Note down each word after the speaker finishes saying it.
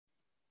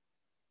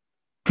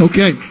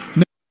Okay.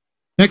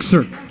 Next,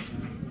 sir.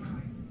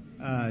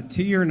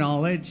 To your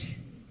knowledge,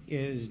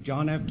 is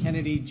John F.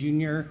 Kennedy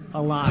Jr.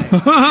 alive? No,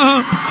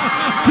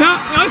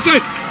 that's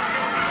it.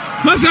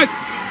 That's it.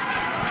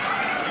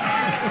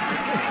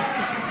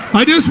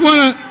 I just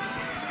want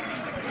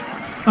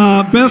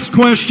to... best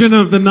question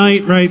of the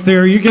night right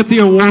there. You get the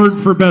award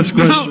for best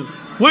question. No,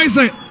 wait a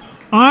second.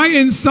 I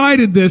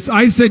incited this.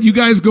 I said, you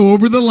guys go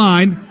over the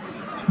line.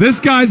 This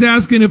guy's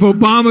asking if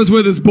Obama's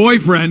with his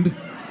boyfriend.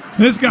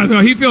 This guy,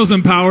 oh, he feels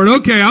empowered.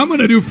 Okay, I'm going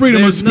to do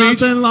freedom of speech.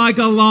 There's nothing like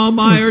a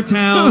Longmire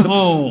town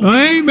hall.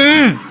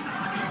 Amen.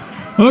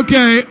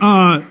 Okay,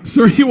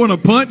 sir, you want to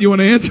punt? You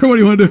want to answer? What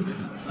do you want to do?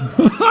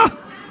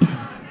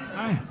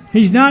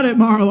 He's not at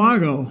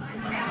Mar-a-Lago.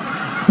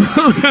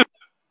 Okay.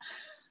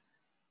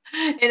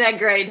 Isn't that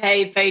great?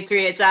 Hey,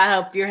 Patriots, I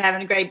hope you're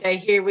having a great day.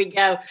 Here we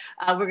go.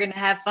 We're going to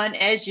have fun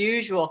as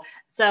usual.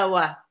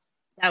 So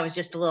that was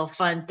just a little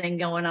fun thing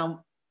going on.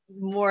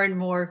 More and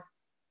more,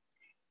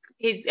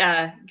 he's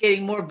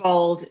getting more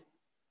bold.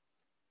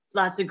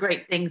 Lots of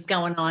great things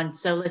going on.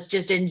 So let's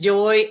just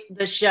enjoy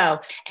the show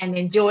and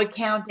enjoy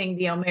counting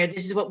the Omer.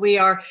 This is what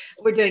we're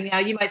doing now.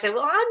 You might say,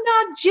 well, I'm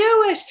not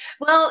Jewish.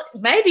 Well,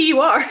 maybe you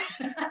are.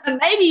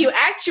 Maybe you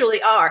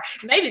actually are.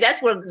 Maybe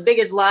that's one of the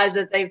biggest lies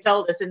that they've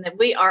told us, and that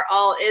we are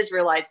all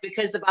Israelites,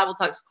 because the Bible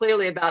talks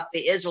clearly about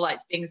the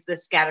Israelites being the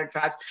scattered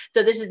tribes.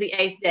 So this is the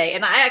 8th day.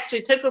 And I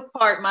actually took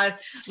apart my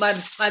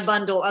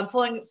bundle. I'm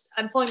pulling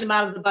them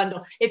out of the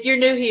bundle. If you're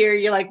new here,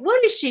 you're like,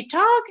 what is she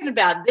talking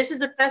about? This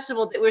is a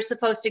festival that we're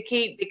supposed to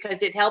keep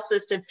because it helps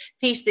us to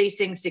piece these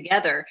things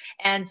together.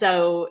 And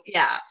so,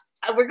 yeah,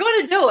 we're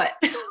going to do it.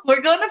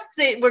 We're going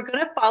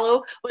to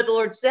follow what the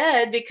Lord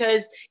said,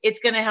 because it's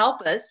going to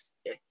help us.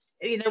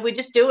 You know, we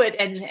just do it,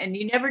 and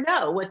you never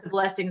know what the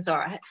blessings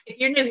are. If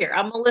you're new here,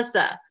 I'm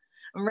Melissa.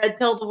 I'm Red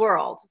Pill the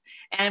World.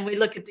 And we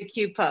look at the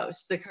Q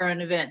posts, the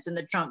current events, and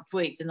the Trump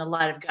tweets in the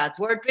light of God's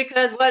word.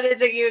 Because what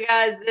is it, you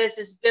guys? This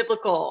is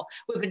biblical.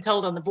 We've been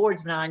told on the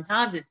boards 9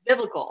 times it's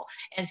biblical.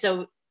 And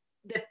so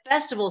the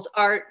festivals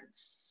are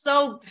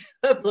so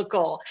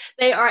biblical.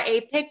 They are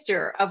a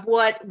picture of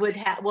what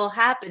will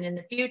happen in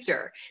the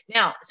future.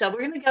 Now, so we're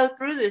going to go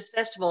through this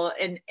festival,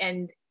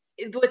 and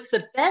what's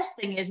the best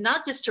thing is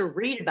not just to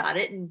read about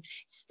it and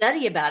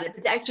study about it,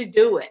 but to actually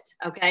do it.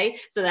 Okay.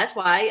 So that's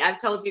why I've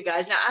told you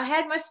guys. Now, I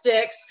had my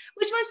sticks,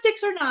 which my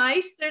sticks are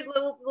nice. They're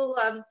little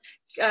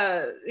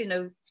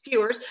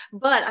skewers,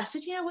 but I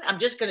said, you know what? I'm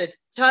just going to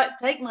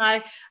take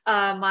my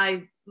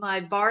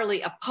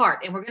barley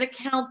apart, and we're going to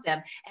count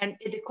them. And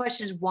the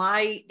question is,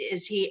 why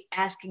is he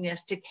asking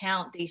us to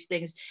count these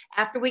things?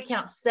 After we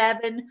count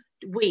 7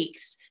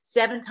 weeks,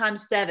 7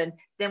 times 7,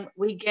 then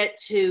we get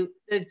to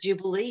the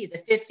Jubilee. The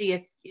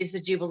 50th is the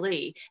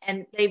Jubilee.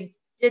 And they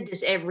did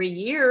this every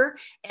year,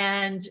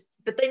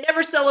 but they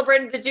never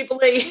celebrated the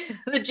Jubilee.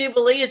 The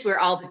Jubilee is where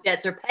all the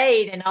debts are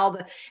paid, and all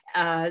the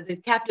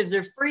captives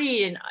are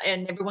freed,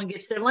 and everyone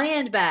gets their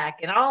land back,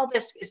 and all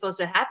this is supposed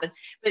to happen.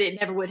 But it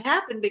never would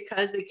happen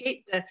because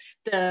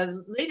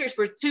the leaders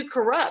were too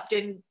corrupt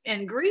and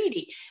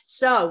greedy.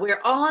 So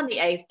we're on the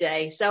 8th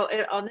day. So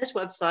on this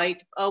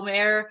website,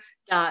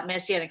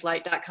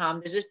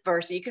 omer.messianiclight.com, there's a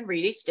verse you can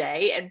read each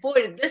day. And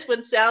boy, this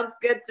one sounds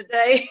good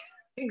today.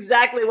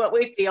 Exactly what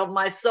we feel.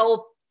 My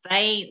soul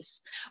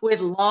faints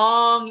with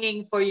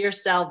longing for your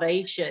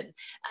salvation.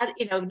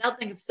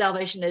 Nothing of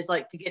salvation is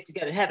like to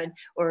go to heaven,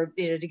 or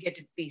to get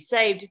to be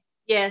saved.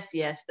 Yes,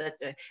 but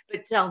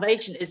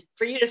salvation is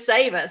for you to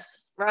save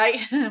us,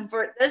 right?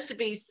 For us to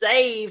be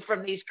saved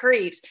from these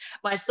creeps.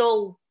 My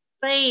soul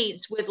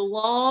faints with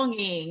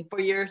longing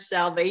for your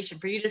salvation,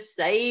 for you to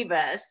save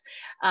us.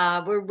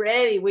 We're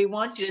ready. We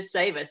want you to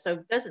save us. So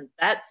doesn't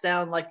that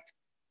sound like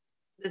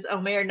this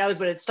Omer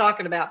knows what it's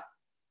talking about?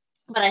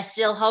 But I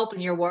still hope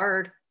in your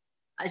word.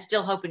 I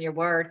still hope in your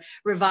word.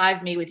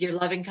 Revive me with your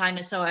loving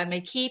kindness, so I may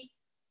keep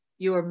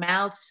your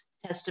mouth's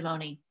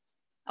testimony.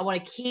 I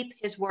want to keep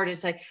his word and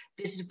say,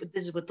 this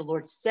is what the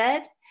Lord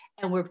said,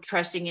 and we're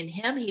trusting in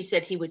him. He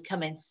said he would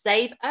come and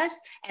save us,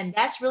 and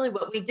that's really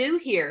what we do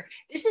here.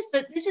 This is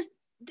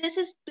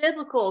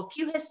biblical.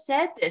 Q has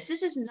said this.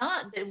 This is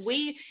not that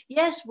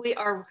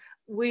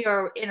we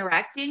are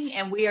interacting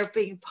and we are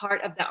being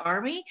part of the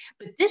army,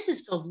 but this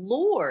is the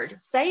Lord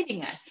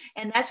saving us.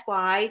 And that's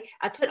why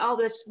I put all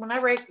this, when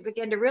I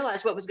began to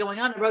realize what was going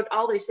on, I wrote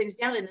all these things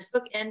down in this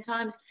book, End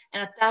Times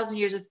and 1,000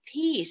 Years of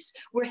Peace.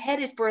 We're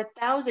headed for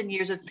 1,000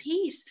 years of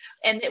peace,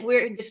 and that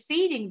we're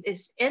defeating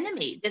this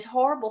enemy, this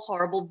horrible,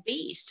 horrible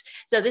beast.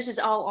 So this is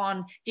all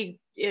on,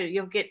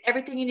 you'll get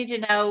everything you need to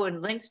know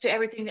and links to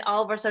everything,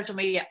 all of our social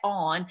media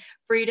on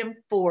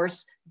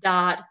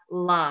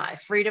freedomforce.live.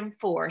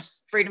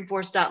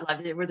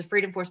 Freedomforce.live. We're the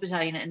Freedom Force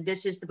Battalion, and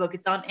this is the book.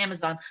 It's on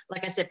Amazon,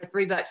 like I said, for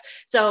 $3.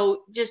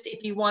 So just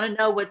if you want to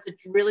know what the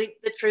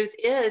truth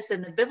is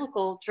and the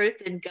biblical truth,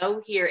 then go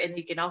here, and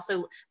you can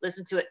also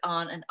listen to it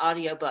on an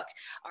audiobook.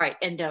 All right,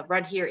 and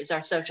right here is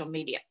our social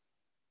media.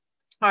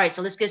 All right,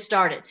 so let's get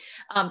started.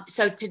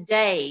 So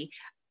today,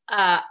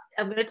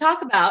 I'm going to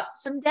talk about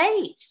some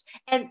dates,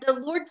 and the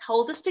Lord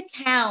told us to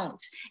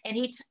count, and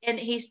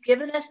He's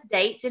given us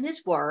dates in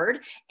His Word.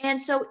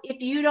 And so,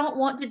 if you don't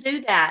want to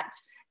do that,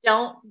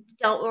 don't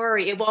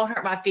worry. It won't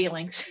hurt my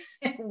feelings.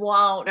 It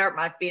won't hurt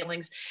my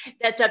feelings.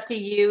 That's up to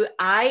you.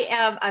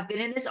 I've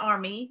been in this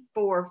army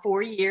for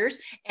 4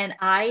 years, and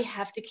I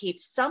have to keep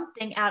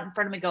something out in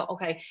front of me. Go,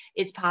 okay,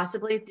 it's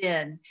possibly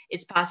then.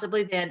 It's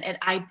possibly then, and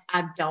I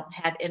don't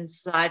have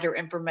insider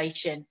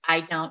information. I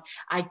don't.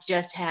 I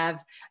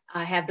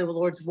have the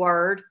Lord's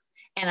Word,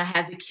 and I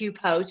have the Q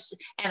posts,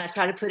 and I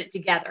try to put it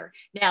together.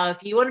 Now,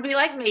 if you want to be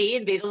like me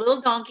and be the little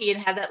donkey and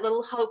have that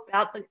little hope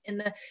out in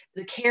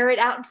the carrot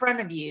out in front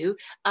of you,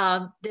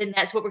 then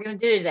that's what we're going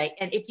to do today.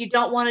 And if you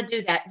don't want to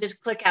do that,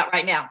 just click out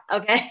right now.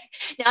 Okay.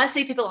 Now I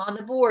see people on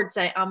the board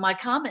say on my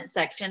comment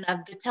section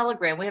of the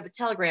Telegram, we have a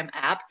Telegram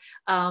app.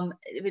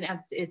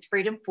 It's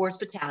Freedom Force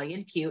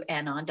Battalion,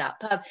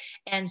 QAnon.pub.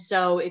 And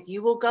so if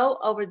you will go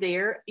over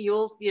there,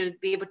 you'll be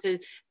able to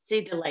see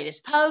the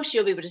latest posts.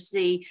 You'll be able to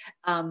see,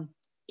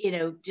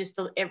 just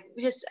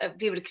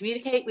be able to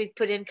communicate. We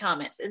put in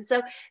comments. And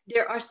so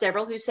there are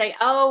several who say,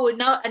 oh,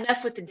 no,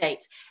 enough with the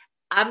dates.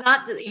 I'm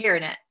not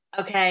hearing it.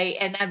 Okay.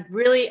 And I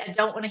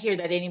don't want to hear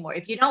that anymore.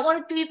 If you don't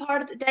want to be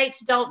part of the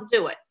dates, don't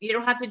do it. You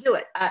don't have to do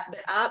it.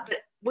 But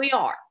we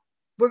are.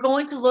 We're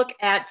going to look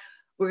at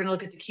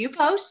the Q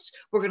posts.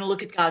 We're going to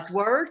look at God's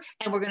Word,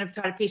 and we're going to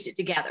try to piece it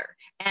together.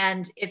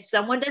 And if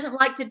someone doesn't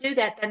like to do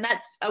that, then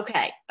that's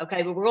okay.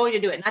 Okay. But we're going to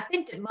do it. And I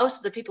think that most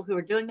of the people who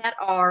are doing that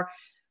are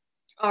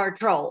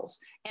trolls,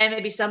 and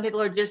maybe some people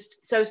are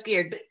just so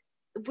scared. But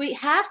we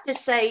have to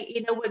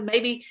say, what,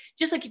 maybe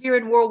just like if you're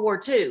in World War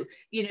II,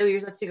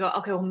 you're left to go,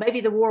 okay, well,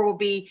 maybe the war will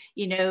be,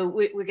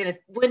 we're going to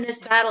win this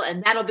battle,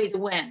 and that'll be the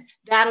win.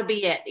 That'll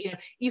be it.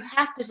 You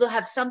have to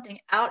have something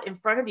out in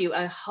front of you.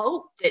 I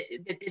hope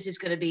that this is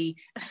going to be,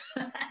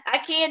 I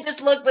can't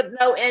just look with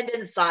no end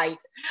in sight.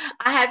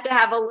 I have to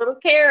have a little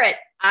carrot.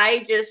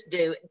 I just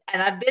do.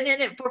 And I've been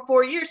in it for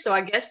 4 years, so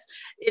I guess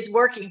it's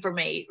working for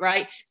me,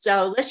 right?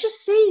 So let's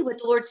just see what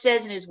the Lord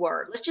says in His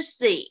Word. Let's just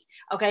see.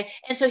 Okay.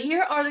 And so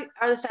here are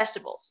the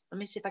festivals. Let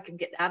me see if I can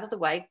get out of the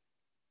way.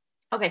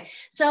 Okay.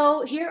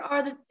 So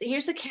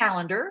here's the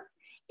calendar.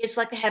 It's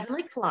like the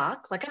heavenly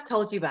clock, like I've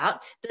told you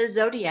about. The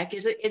zodiac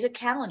is a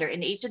calendar,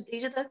 and these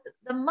are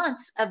the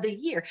months of the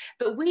year.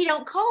 But we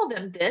don't call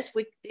them this.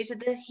 These are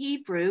the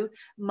Hebrew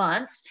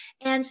months.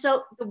 And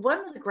so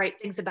one of the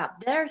great things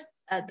about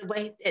the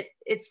way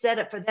it's set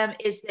up for them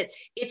is that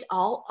it's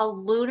all a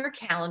lunar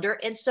calendar.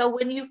 And so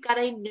when you've got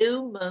a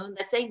new moon,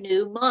 that's a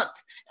new month.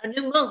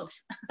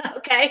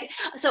 Okay.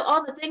 So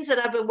all the things that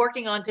I've been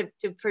working on to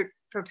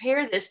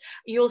prepare this,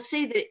 you'll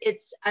see that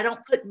I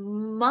don't put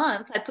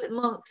month, I put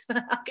month.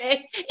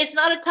 Okay. It's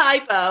not a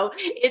typo.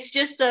 It's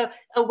just a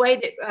way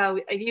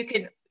that you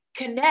can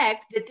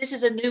connect that this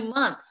is a new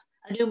month,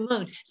 a new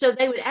moon. So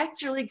they would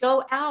actually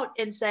go out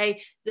and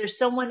say, there's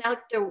someone out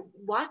there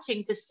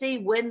watching to see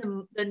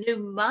when the new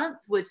month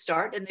would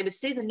start, and they would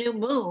see the new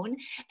moon.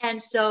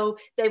 And so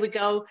they would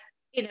go,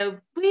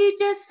 we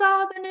just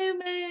saw the new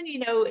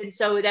moon, and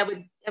so that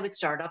would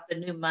start off the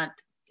new month.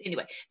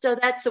 Anyway, so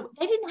they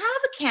didn't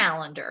have a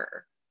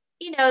calendar.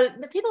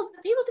 The people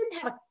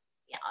didn't have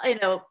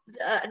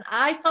an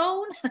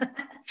iPhone.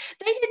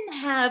 They didn't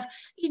have,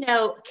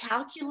 a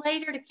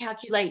calculator to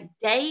calculate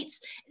dates.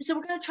 And so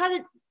we're going to try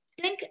to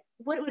think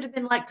what it would have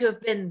been like to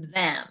have been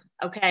them.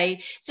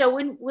 Okay. So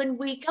when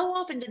we go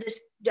off into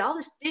all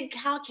this big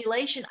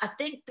calculation, I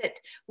think that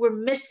we're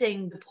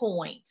missing the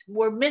point.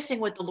 We're missing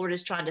what the Lord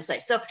is trying to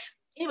say. So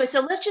anyway, so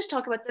let's just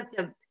talk about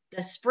the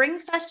spring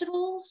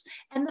festivals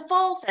and the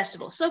fall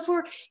festivals. So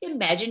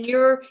imagine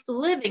you're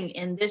living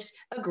in this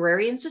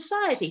agrarian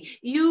society.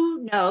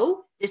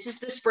 This is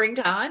the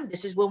springtime.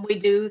 This is when we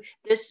do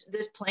this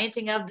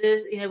planting of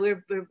this.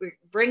 We're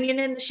bringing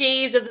in the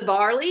sheaves of the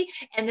barley,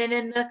 and then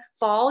in the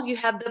fall you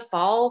have the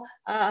fall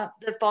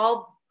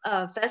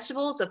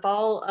festivals, the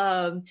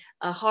fall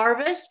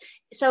harvest.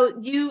 So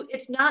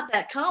it's not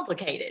that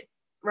complicated,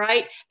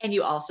 right? And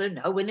you also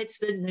know when it's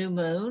the new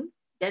moon.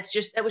 That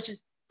was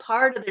just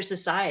part of their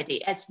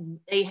society.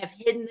 They have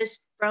hidden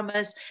this from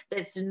us.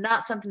 That's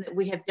not something that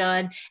we have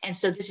done. And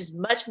so this is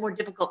much more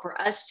difficult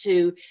for us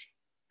to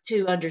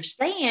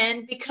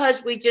understand,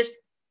 because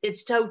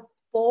it's so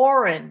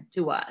foreign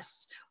to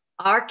us.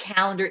 Our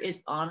calendar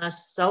is on a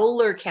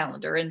solar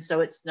calendar. And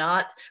so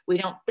we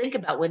don't think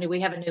about when do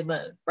we have a new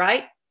moon,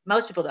 right?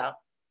 Most people don't.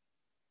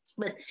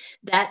 But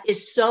that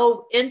is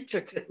so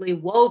intricately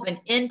woven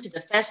into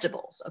the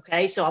festivals.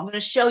 Okay, so I'm going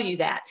to show you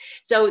that.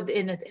 So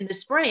in the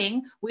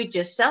spring, we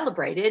just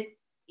celebrated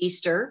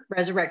Easter,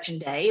 Resurrection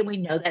Day, and we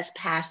know that's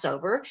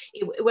Passover.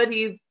 Whether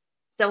you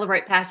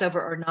celebrate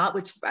Passover or not,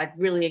 which I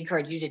really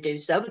encourage you to do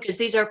so, because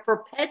these are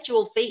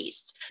perpetual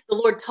feasts the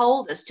Lord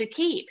told us to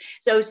keep.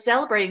 So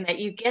celebrating that,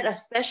 you get a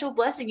special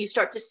blessing. You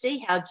start to see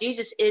how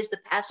Jesus is the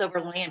Passover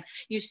lamb.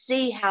 You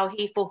see how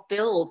He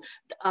fulfilled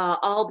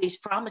all these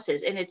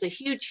promises, and it's a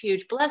huge,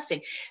 huge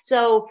blessing.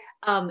 So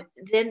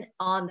then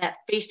on that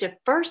Feast of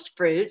First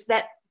Fruits,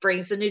 that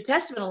brings the New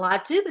Testament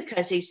alive too,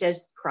 because he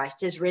says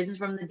Christ is risen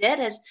from the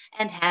dead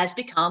and has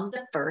become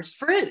the first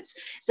fruits.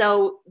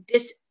 So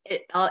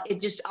it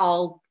just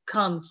all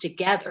comes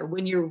together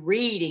when you're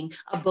reading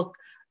a book,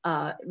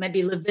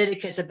 maybe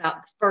Leviticus,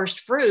 about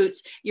first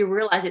fruits. You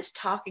realize it's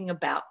talking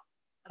about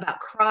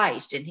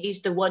Christ, and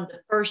he's the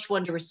first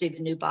one to receive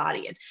the new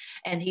body,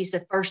 and he's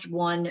the first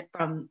one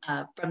from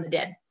the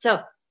dead.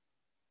 So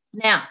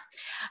now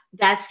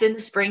that's in the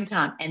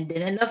springtime, and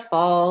then in the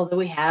fall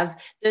we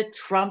have the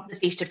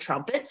Feast of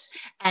Trumpets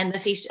and the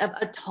Feast of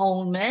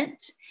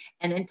Atonement,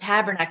 and then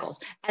Tabernacles.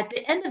 At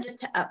the end of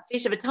the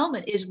Feast of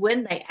Atonement is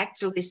when they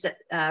actually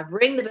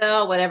ring the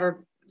bell,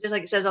 whatever, just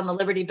like it says on the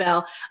Liberty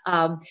Bell,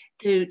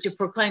 to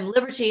proclaim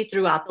liberty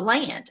throughout the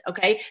land.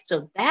 Okay,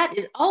 so that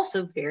is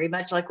also very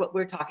much like what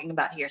we're talking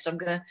about here. So I'm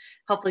going to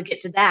hopefully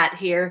get to that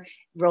here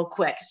real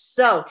quick.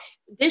 So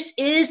this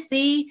is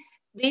the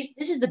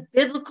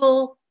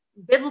biblical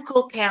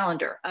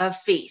calendar of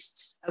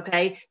feasts.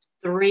 Okay,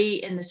 3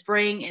 in the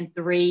spring and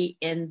 3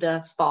 in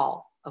the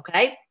fall.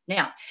 Okay,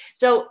 now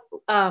so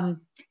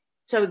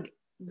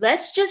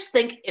let's just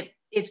think,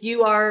 if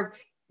you are,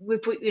 we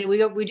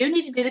do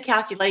need to do the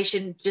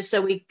calculation just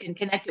so we can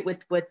connect it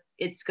with what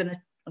I'm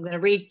going to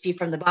read to you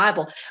from the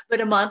Bible.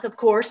 But a month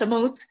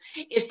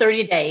is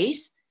 30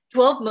 days.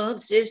 12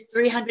 months is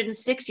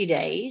 360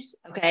 days.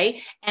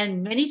 Okay.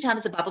 And many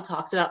times the Bible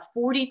talks about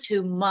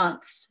 42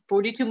 months,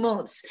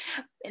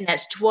 and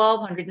that's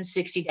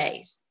 1,260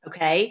 days.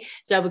 Okay.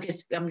 So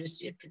because I'm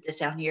just going to put this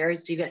down here.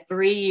 So you've got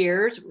 3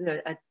 years,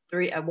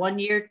 1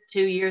 year,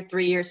 2 years,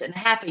 3 years, and a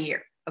half a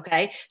year.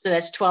 Okay. So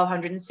that's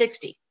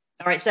 1,260.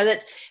 All right, so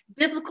that's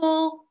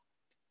biblical,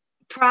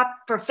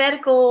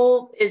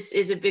 prophetical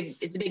is a big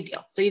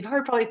deal. So you've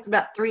heard probably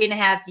about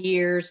 3.5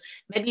 years.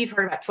 Maybe you've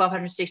heard about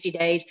 1,260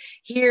 days.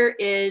 Here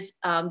is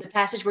the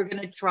passage we're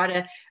going to try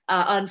to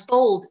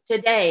unfold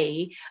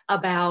today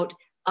about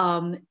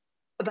the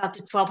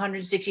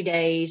 1,260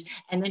 days,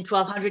 and then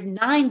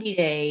 1,290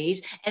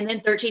 days, and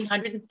then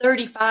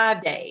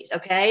 1,335 days.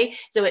 Okay,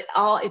 so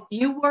if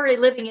you were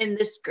living in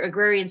this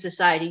agrarian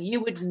society,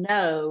 you would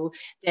know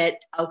that.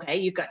 Okay,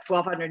 you've got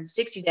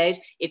 1,260 days.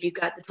 If you've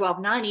got the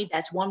 1,290,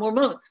 that's one more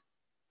month.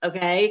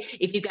 Okay,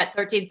 if you've got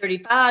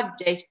 1,335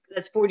 days,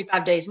 that's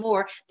 45 days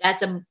more.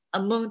 That's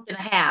a month and a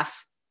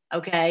half.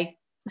 Okay.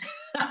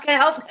 Okay, I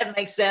hope that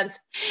makes sense.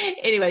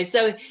 Anyway,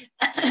 so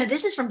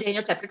this is from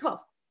Daniel chapter 12.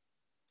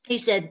 He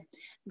said,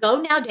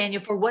 "Go now,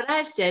 Daniel, for what I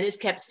have said is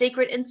kept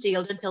secret and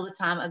sealed until the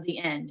time of the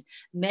end.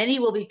 Many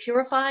will be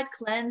purified,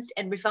 cleansed,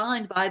 and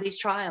refined by these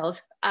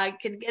trials." I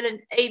can get an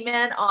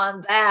amen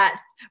on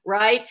that,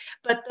 right?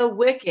 "But the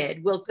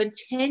wicked will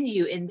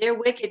continue in their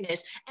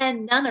wickedness,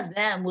 and none of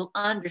them will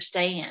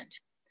understand.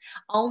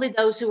 Only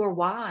those who are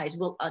wise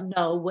will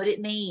know what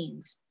it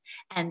means."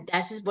 And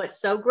this is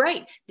what's so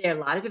great. There are a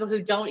lot of people who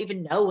don't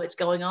even know what's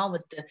going on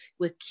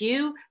with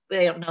Q, but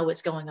they don't know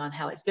what's going on,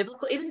 how it's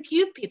biblical. Even the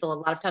Q people a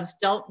lot of times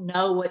don't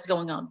know what's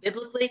going on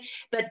biblically,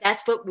 but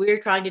that's what we're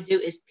trying to do,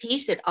 is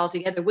piece it all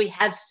together. We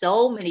have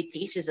so many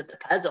pieces of the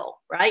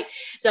puzzle, right?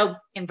 So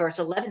in verse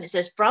 11, it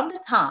says, "From the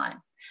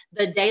time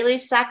the daily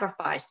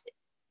sacrifice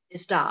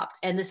is stopped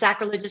and the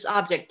sacrilegious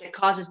object that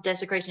causes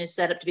desecration is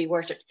set up to be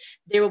worshipped,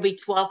 there will be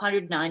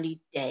 1,290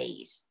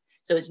 days."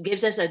 So it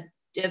gives us a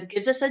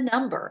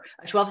number,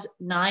 a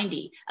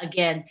 1,290.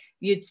 Again,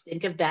 you'd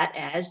think of that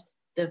as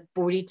the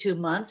 42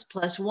 months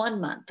plus 1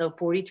 month, so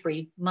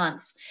 43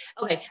 months.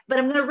 Okay, but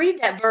I'm going to read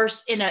that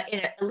verse in a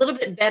little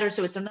bit better,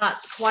 so it's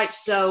not quite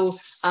so.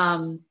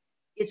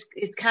 It's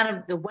kind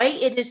of the way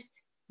it is,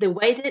 the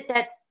way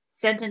that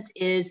sentence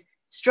is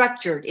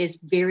structured is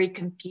very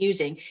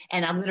confusing,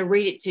 and I'm going to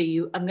read it to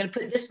you. I'm going to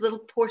put this little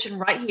portion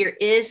right here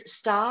is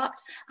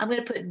stopped. I'm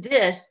going to put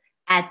this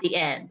at the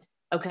end.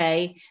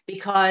 Okay,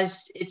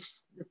 because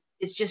it's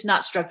just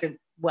not structured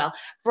well.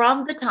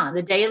 "From the time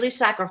the daily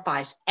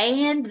sacrifice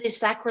and the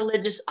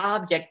sacrilegious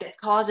object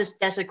that causes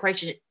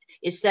desecration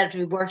is set up to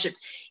be worshipped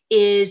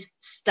is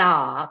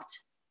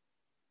stopped,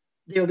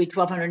 there will be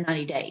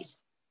 1,290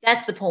 days."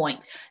 That's the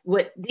point.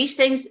 What these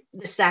things,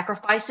 the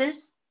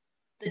sacrifices,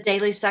 the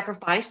daily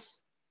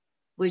sacrifice,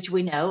 which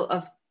we know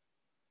of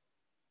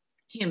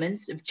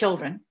humans, of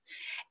children,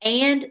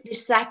 and the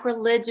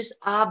sacrilegious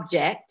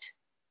object.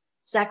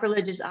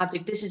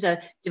 This is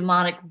a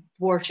demonic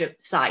worship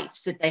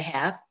sites that they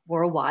have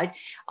worldwide.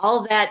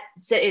 All that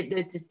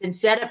it's been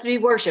set up to be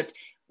worshipped.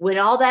 When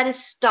all that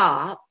is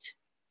stopped,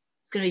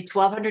 it's going to be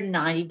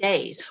 1,290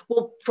 days.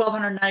 Well,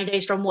 1,290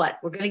 days from what?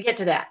 We're going to get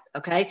to that.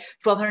 Okay,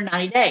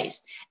 1,290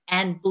 days.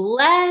 "And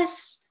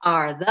blessed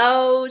are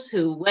those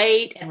who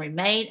wait and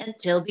remain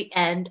until the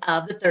end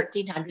of the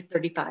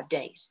 1,335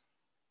 days.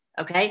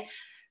 Okay,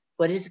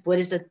 what is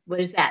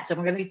that? So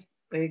we're going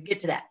to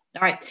get to that.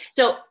 All right.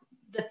 So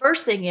the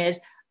first thing is,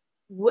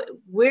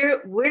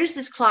 where does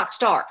this clock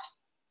start?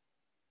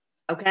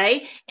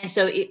 Okay, and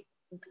so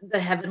the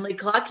heavenly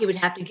clock, he would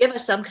have to give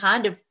us some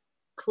kind of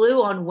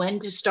clue on when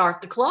to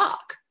start the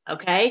clock.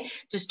 okay,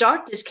 to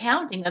start this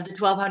counting of the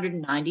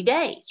 1,290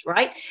 days,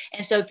 right?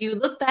 And so if you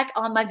look back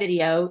on my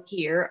video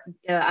here,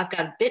 I've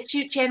got a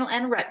BitChute channel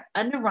and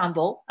under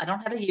Rumble. I don't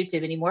have a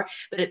YouTube anymore,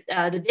 but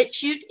the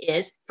BitChute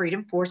is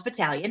Freedom Force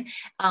Battalion.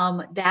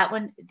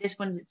 This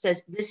one that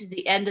says, this is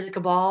the end of the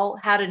cabal,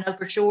 how to know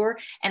for sure.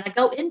 And I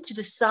go into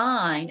the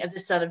sign of the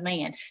Son of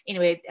Man.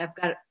 Anyway,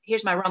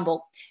 here's my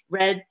Rumble,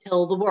 Red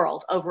Pill the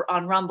World over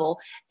on Rumble.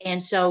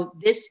 And so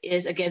this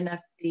is, again,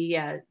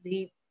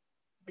 the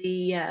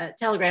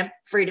Telegram,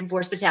 Freedom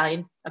Force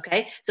Battalion.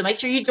 Okay, so make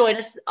sure you join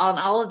us on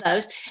all of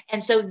those.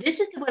 And so this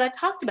is what I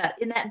talked about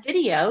in that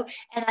video.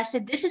 And I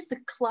said, this is the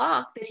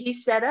clock that he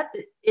set up.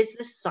 That is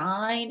the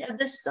sign of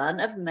the Son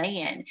of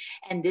Man.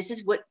 And this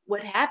is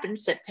what happened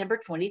September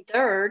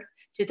 23rd,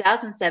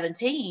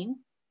 2017.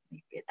 Let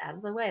me get out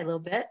of the way a little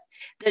bit.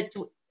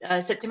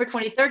 September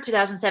 23rd,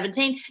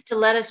 2017, to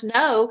let us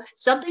know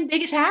something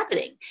big is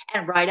happening.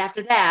 And right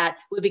after that,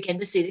 we begin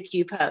to see the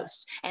Q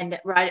posts. And that,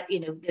 right,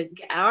 the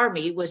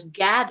army was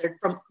gathered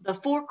from the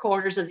four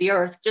corners of the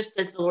earth, just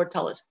as the Lord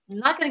told us. I'm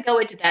not going to go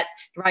into that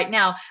right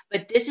now,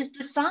 but this is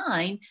the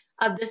sign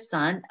of the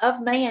Son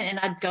of Man. And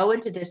I'd go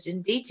into this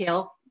in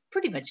detail,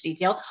 pretty much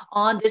detail,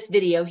 on this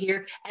video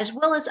here, as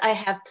well as I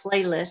have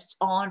playlists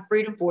on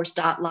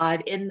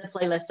freedomforce.live in the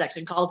playlist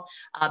section called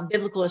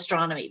Biblical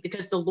Astronomy,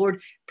 because the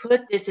Lord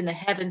put this in the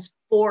heavens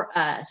for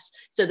us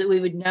so that we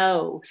would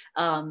know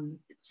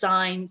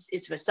signs.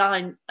 It's a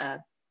sign.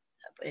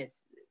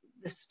 It's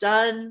the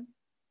sun,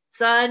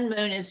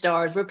 moon, and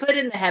stars were put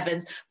in the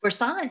heavens for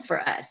signs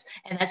for us.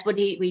 And that's what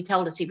he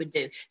told us he would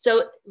do.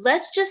 So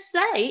let's just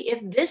say,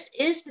 if this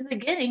is the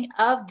beginning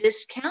of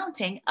this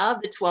counting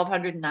of the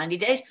 1,290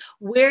 days,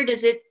 where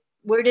does it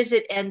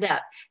end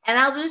up? And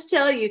I'll just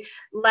tell you,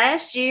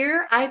 last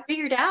year, I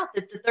figured out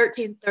that the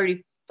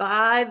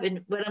 1335,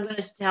 and what I'm going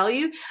to tell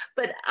you,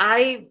 but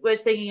I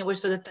was thinking it was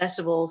for the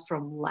festivals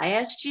from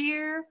last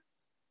year,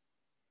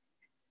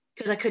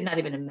 because I could not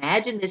even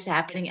imagine this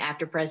happening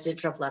after President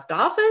Trump left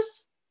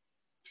office.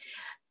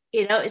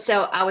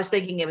 So I was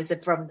thinking it was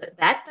from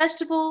that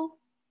festival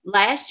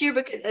last year,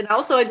 and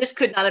also I just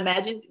could not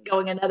imagine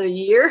going another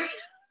year.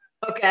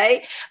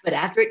 Okay. But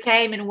after it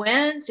came and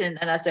went, and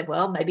I said,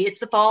 well, maybe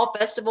it's the fall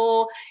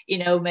festival,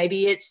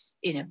 maybe it's,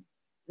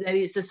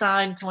 maybe it's the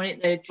sign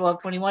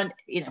 1221,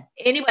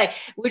 anyway,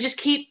 we just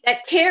keep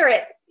that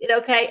carrot,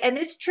 okay. And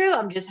it's true.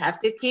 I'm just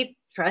have to keep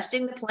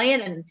trusting the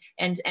plan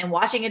and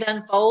watching it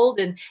unfold.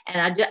 And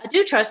I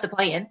do trust the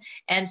plan.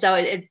 And so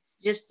it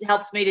just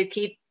helps me to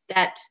keep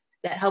that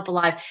hope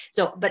alive.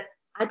 So, but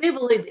I do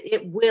believe that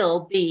it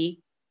will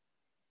be,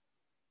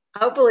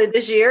 hopefully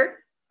this year.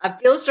 I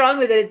feel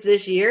strongly that it's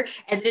this year,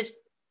 and it's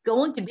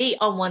going to be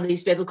on one of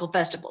these biblical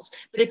festivals.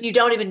 But if you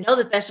don't even know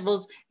the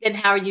festivals, then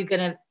how are you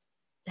going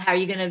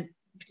to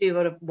be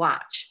able to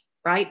watch,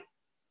 right?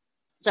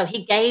 So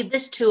he gave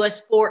this to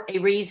us for a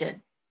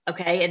reason.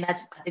 Okay. And I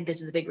think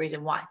this is a big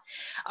reason why.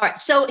 All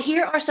right. So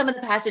here are some of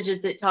the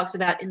passages that it talks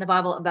about in the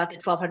Bible about the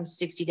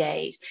 1,260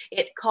 days.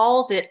 It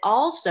calls it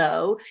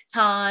also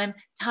time,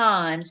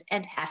 times,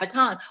 and half a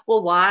time.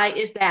 Well, why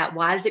is that?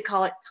 Why does it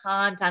call it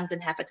time, times,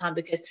 and half a time?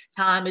 Because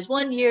time is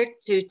 1 year,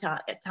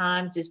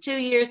 times is 2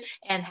 years,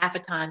 and half a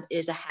time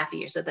is a half a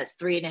year. So that's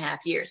 3.5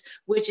 years,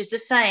 which is the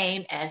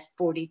same as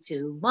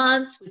 42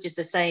 months, which is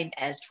the same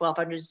as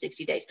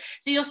 1,260 days.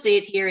 So you'll see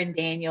it here in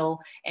Daniel,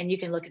 and you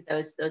can look at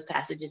those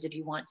passages if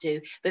you want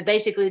to. But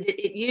basically,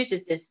 it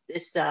uses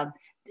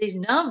these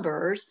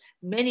numbers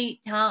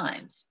many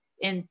times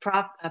in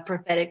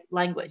prophetic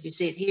language. You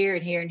see it here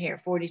and here and here,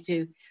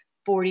 42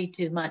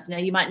 months. Now,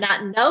 you might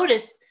not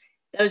notice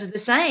those are the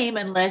same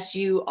unless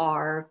you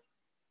are,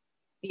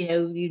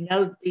 you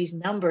know these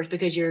numbers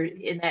because you're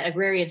in that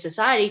agrarian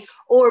society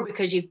or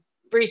because you've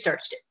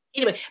researched it.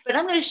 Anyway, but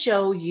I'm going to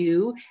show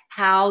you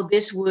how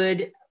this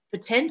would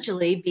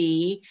potentially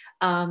be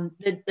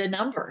the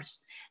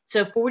numbers.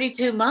 So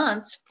 42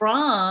 months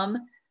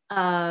from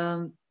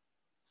that's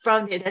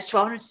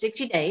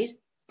 1,260 days,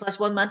 plus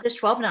 1 month is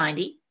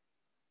 1,290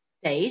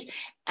 days,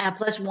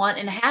 plus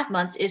 1.5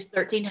 months is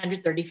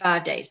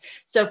 1,335 days.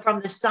 So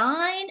from the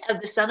sign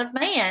of the Son of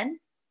Man,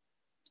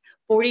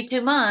 42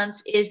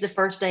 months is the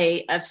first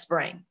day of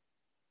spring.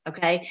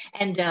 Okay.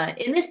 And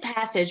in this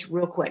passage,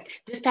 real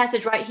quick, this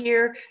passage right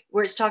here,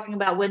 where it's talking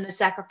about when the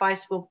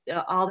sacrifice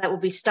all that will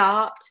be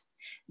stopped,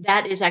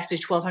 that is actually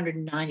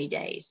 1,290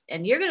 days.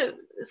 And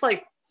it's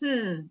like,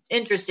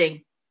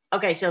 interesting.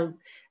 Okay, so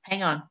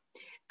hang on.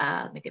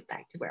 Let me get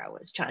back to where I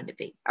was trying to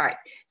be. All right.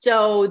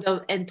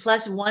 So and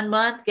plus 1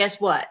 month, guess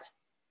what?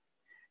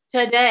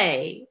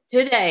 Today,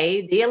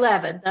 the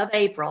 11th of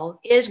April,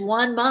 is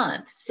 1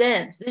 month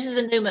since this is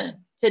a new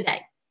moon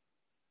today.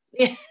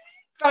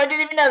 Probably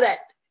didn't even know that.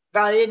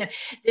 Probably didn't know.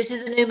 This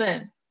is the new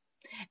moon.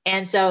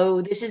 And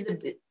so this is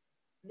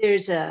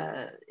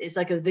it's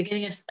like a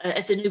beginning,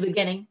 it's a new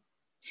beginning.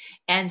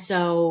 And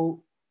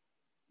so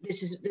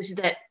this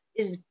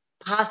is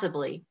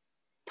possibly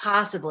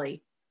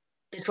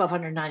the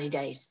 1,290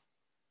 days.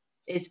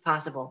 It's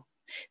possible.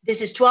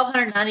 This is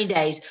 1,290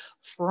 days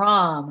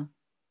from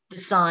the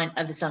sign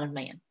of the Son of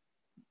Man.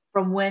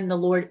 from when the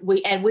Lord,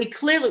 we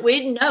clearly, we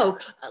didn't know.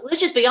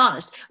 Let's just be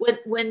honest.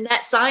 When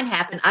that sign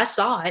happened, I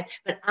saw it,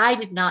 but I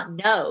did not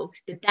know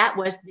that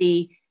was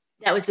the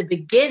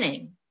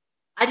beginning.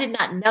 I did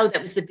not know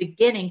that was the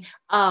beginning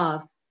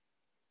of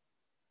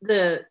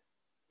the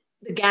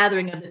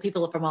gathering of the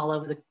people from all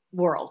over the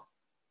world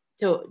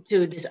to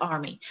this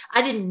army.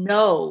 I didn't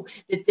know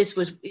that this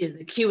was,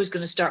 the queue was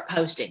going to start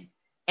posting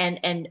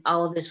and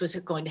all of this was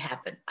going to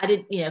happen. I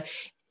didn't,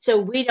 so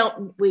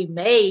we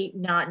may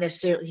not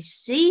necessarily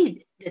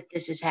see that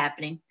this is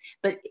happening,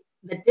 but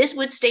this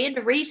would stand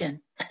to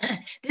reason.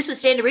 This would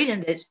stand to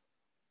reason that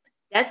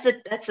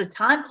that's the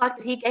time clock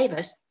that he gave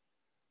us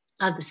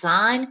of the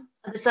sign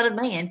of the Son of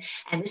Man.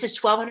 And this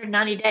is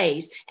 1,290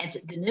 days and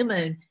the new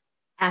moon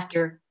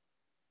after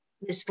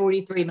this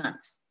 43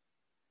 months,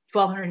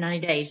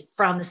 1,290 days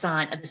from the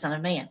sign of the Son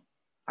of Man.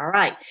 All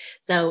right.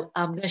 So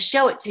I'm going to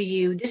show it to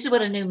you. This is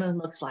what a new moon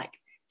looks like.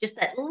 Just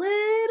that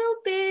little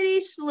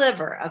bitty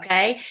sliver.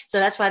 Okay. So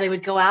that's why they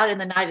would go out in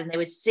the night and they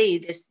would see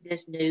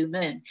this new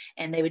moon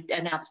and they would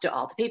announce to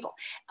all the people.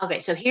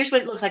 Okay. So here's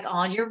what it looks like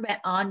on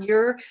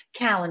your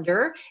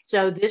calendar.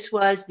 So this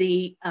was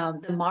the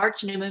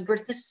March new moon for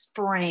the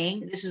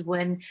spring. This is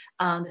when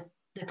the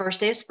first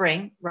day of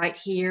spring right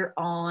here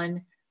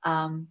on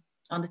the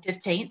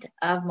 15th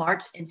of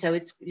March. And so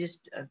it's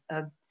just,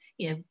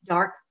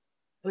 dark.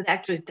 With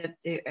actually,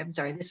 I'm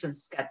sorry, this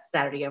one's got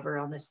Saturday over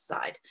on this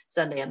side,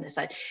 Sunday on this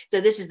side.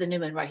 So this is the new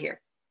moon right here.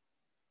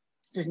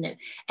 This is new.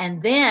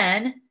 And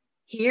then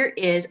here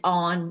is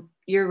on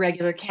your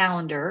regular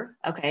calendar.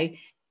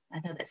 Okay. I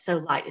know that's so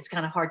light. It's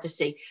kind of hard to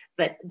see,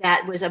 but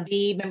that was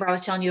Abib. Remember I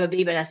was telling you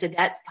Abib, and I said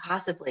that's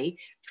possibly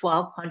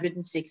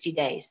 1,260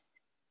 days.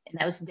 And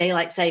that was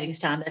daylight savings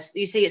time.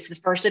 You see, it's the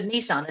first of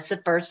Nisan. It's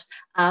the first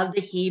of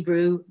the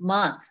Hebrew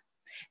month.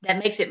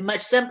 That makes it much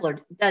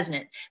simpler, doesn't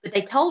it? But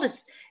they told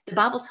us, the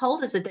Bible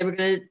told us that they were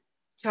going to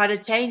try to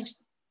change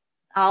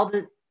all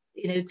the,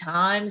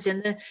 times in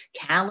the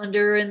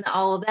calendar and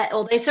all of that.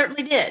 Well, they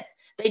certainly did.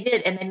 They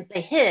did. And then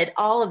they hid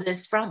all of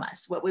this from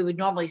us, what we would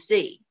normally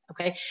see.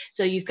 Okay.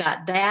 So you've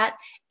got that.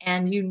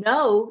 And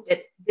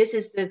that this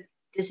is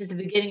the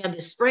beginning of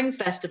the spring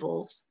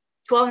festivals.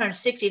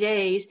 1,260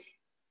 days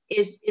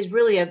is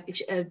really a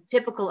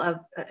typical of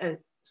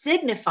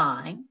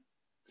signifying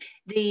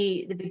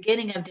the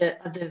beginning of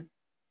the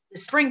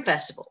spring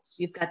festivals.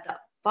 You've got the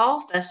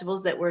fall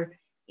festivals that were,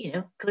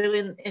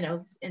 clearly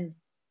in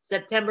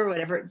September,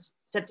 whatever,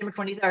 September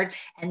 23rd.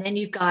 And then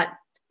you've got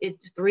it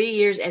 3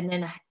 years. And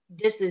then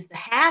this is the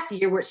half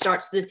year where it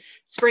starts the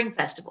spring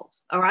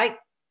festivals. All right.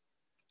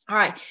 All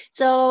right.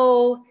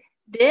 So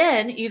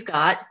then you've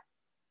got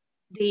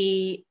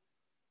this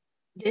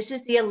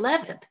is the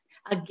 11th.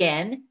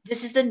 Again,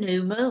 this is the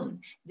new moon.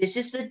 This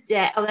is the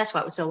day. Oh, that's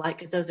why it was so light,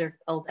 because those are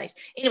old days.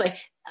 Anyway,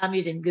 I'm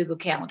using Google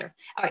Calendar.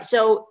 All right.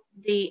 So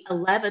the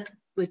 11th,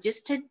 which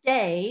is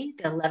today,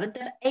 the 11th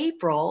of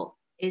April,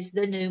 is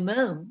the new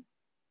moon.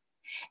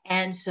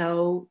 And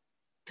so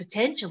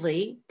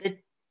potentially the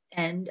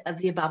end of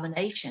the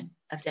abomination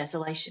of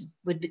desolation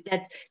would be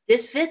that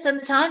this fits in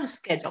the time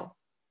schedule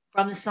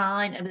from the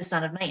sign of the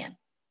Son of Man.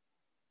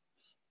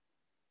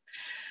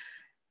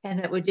 And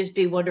that would just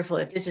be wonderful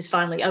if this is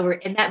finally over.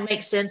 And that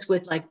makes sense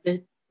with like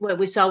what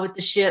we saw with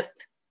the ship,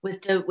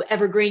 with the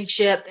Evergreen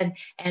ship,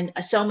 and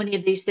so many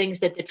of these things,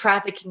 that the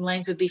trafficking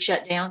lanes would be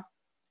shut down.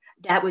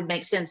 That would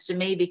make sense to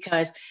me,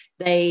 because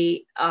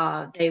they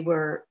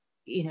were,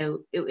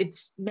 it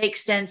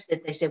makes sense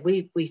that they said,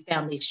 we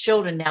found these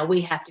children. Now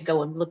we have to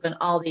go and look on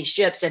all these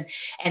ships and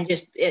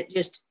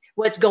just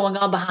what's going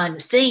on behind the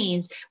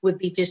scenes would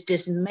be just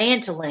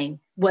dismantling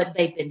what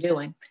they've been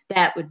doing.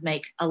 That would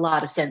make a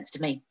lot of sense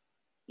to me.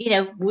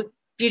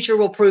 Future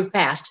will prove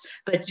past,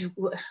 but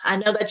I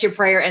know that's your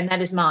prayer and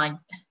that is mine.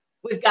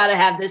 We've got to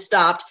have this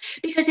stopped,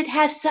 because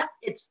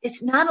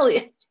it's not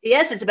only,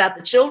 yes, it's about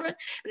the children,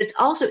 but it's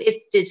also,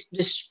 it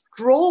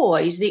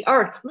destroys the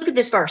earth. Look at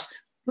this verse.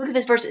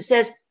 It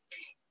says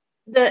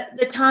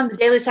the time, the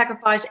daily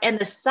sacrifice, and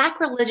the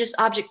sacrilegious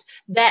object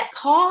that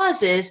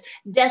causes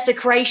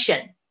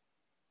desecration.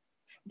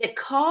 That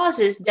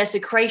causes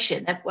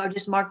desecration. That I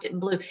just marked it in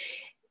blue.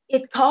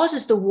 It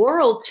causes the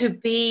world to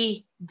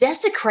be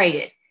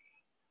desecrated.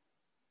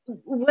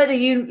 Whether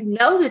you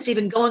know that's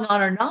even going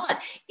on or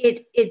not,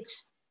 it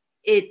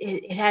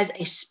has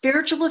a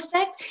spiritual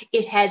effect.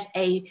 It has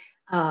a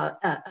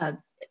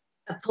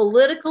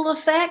political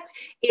effect.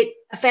 It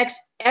affects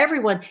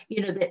everyone.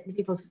 That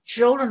people's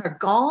children are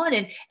gone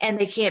and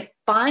they can't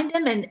find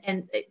them,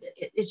 and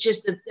it's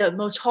just the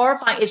most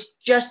horrifying. It's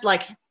just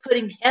like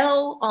putting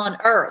hell on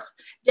earth,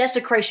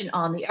 desecration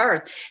on the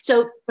earth.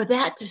 So for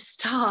that to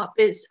stop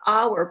is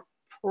our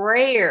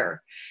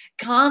prayer,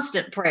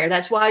 constant prayer.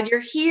 That's why you're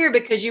here,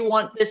 because you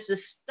want this to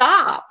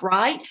stop,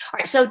 right? All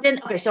right. So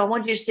I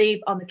want you to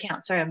see on the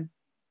count. Sorry, I'm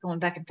going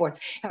back and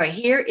forth. All right.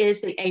 Here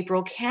is the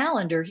April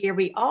calendar. Here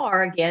we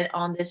are again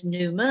on this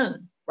new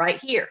moon right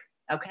here.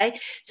 Okay.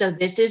 So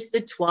this is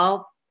the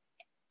 12.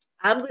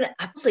 I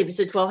believe it's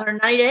the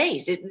 1,290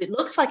 days. It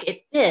looks like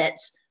it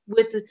fits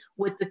with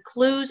what the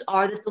clues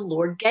are that the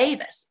Lord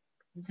gave us.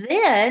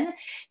 Then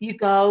you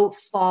go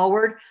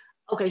forward.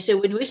 Okay, so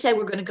when we say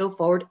we're going to go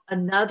forward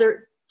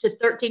another to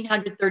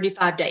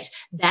 1,335 days,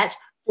 that's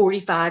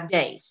 45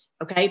 days.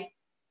 Okay.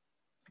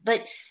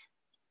 But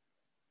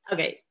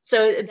okay,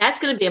 so that's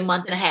going to be a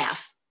month and a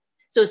half.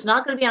 So it's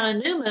not going to be on a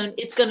new moon.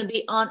 It's going to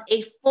be on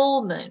a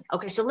full moon.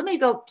 Okay, so let me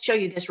go show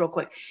you this real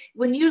quick.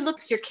 When you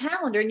look at your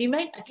calendar, and you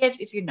may, again,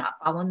 if you're not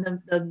following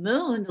the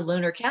moon, the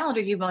lunar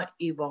calendar, you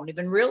won't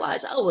even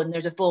realize, oh, when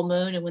there's a full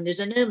moon and when there's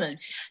a new moon.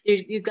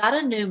 You've got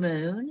a new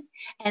moon,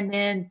 and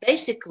then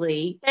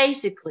basically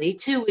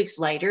 2 weeks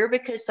later,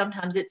 because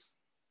sometimes it's,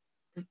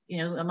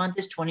 a month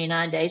is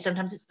 29 days,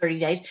 sometimes it's 30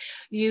 days,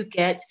 you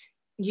get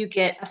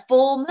a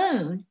full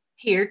moon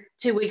here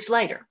 2 weeks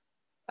later.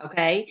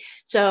 Okay,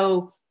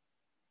 so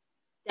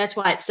that's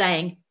why it's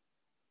saying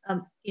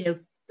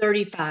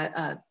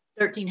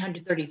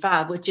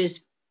 1335, which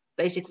is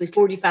basically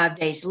 45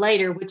 days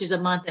later, which is a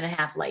month and a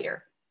half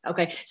later.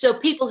 Okay, so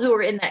people who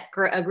are in that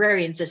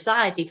agrarian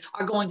society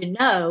are going to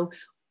know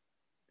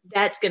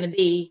that's going to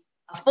be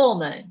a full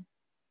moon.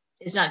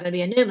 It's not going to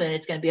be a new moon.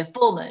 It's going to be a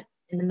full moon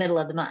in the middle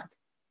of the month.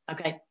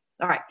 Okay,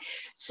 all right.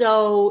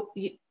 So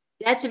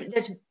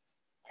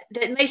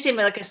that may seem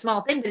like a small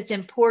thing, but it's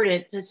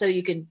important so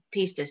you can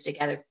piece this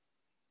together.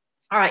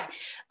 All right.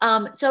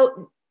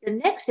 So the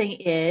next thing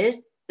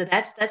is, so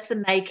that's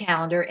the May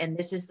calendar, and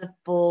this is the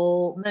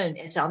full moon.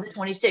 It's on the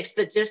 26th,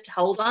 but just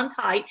hold on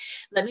tight.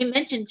 Let me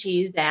mention to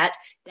you that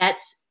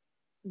that's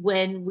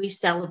when we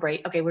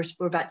celebrate. Okay, we're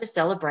about to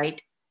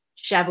celebrate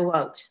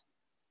Shavuot,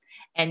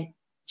 and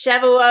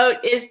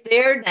Shavuot is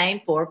their name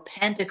for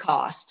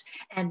Pentecost,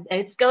 and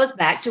it goes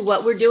back to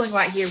what we're doing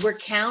right here. We're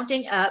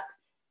counting up.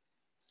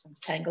 I'm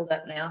tangled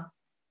up now.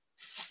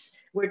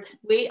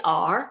 We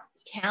are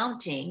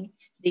counting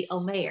the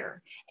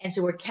Omer. And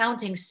so we're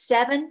counting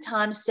 7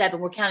 times 7.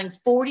 We're counting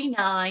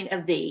 49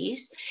 of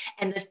these.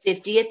 And the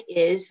 50th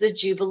is the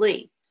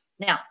Jubilee.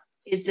 Now,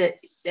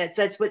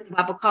 that's what the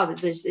Bible calls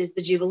it, is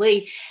the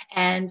Jubilee.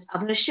 And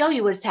I'm going to show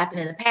you what's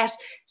happened in the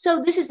past.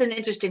 So this is an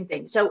interesting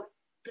thing. So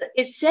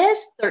it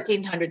says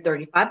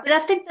 1,335, but I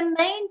think the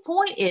main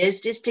point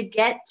is to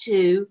get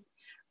to,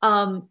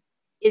 let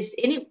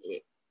me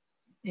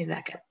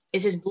back up. It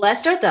says,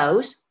 blessed are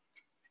those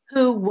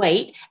who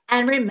wait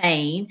and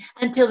remain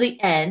until the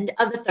end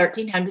of the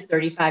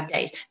 1,335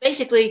 days.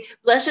 Basically,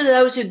 blessed are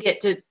those who get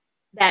to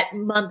that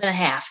month and a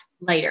half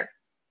later.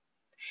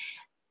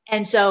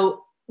 And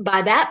so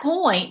by that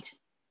point,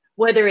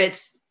 whether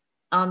it's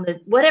on the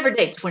whatever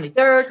date,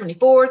 23rd,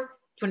 24th,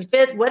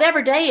 25th,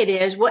 whatever day it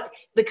is,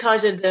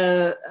 because of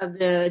the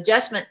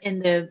adjustment in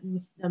the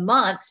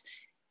months,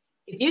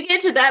 if you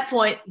get to that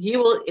point,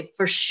 you will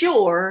for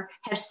sure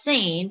have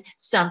seen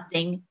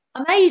something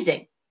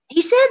amazing.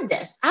 He said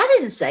this. I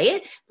didn't say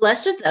it.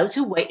 Blessed are those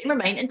who wait and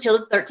remain until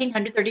the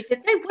 1,335th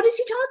day. What is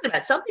he talking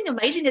about? Something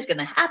amazing is going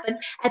to happen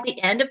at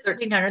the end of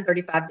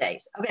 1,335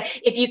 days. Okay.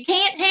 If you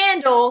can't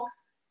handle,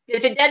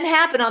 if it doesn't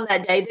happen on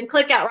that day, then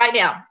click out right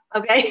now.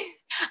 Okay.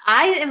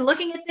 I am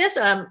looking at this.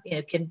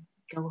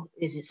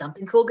 Is it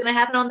something cool going to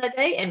happen on that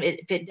day? And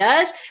if it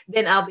does,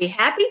 then I'll be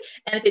happy.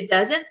 And if it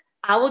doesn't,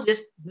 I will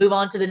just move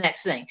on to the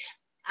next thing.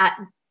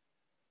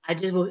 I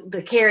just will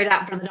carry it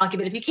out in front of the donkey.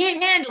 But if you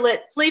can't handle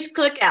it, please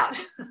click out.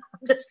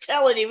 I'm just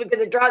telling you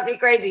because it drives me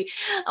crazy.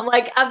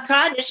 I'm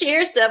trying to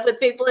share stuff with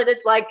people, and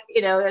it's like,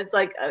 then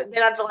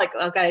I feel like,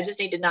 okay, I just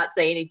need to not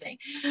say anything.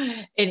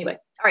 Anyway,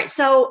 all right.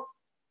 So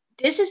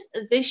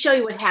they show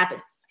you what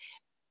happened.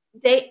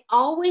 They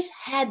always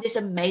had this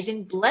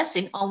amazing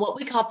blessing on what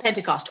we call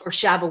Pentecost or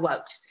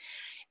Shavuot.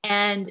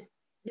 And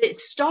it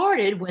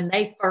started when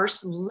they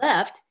first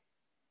left,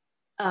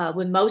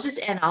 when Moses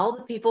and all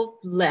the people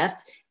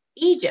left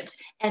Egypt,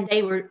 and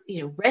they were,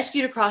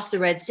 rescued across the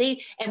Red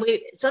Sea. And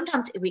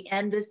sometimes we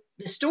end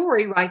the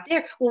story right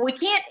there. Well, we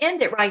can't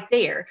end it right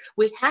there.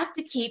 We have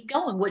to keep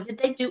going. What did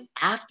they do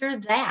after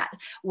that?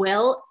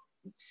 Well,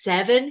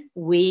 7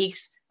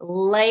 weeks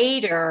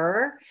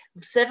later,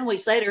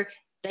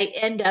 they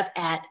end up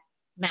at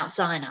Mount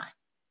Sinai.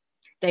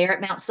 They are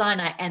at Mount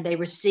Sinai, and they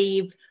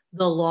receive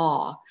the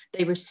law.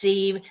 They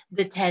receive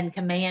the 10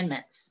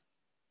 Commandments.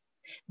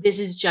 This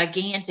is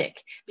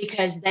gigantic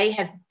because they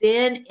have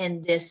been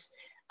in this,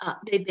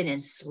 they've been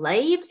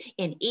enslaved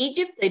in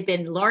Egypt. They've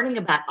been learning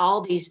about all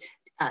these,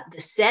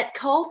 the Set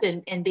cult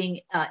and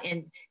being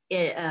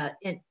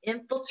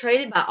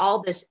infiltrated by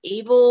all this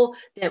evil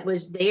that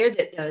was there,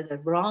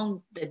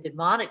 the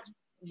demonic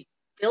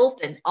filth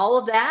and all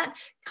of that,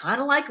 kind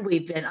of like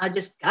we've been. I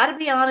just got to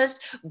be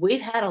honest,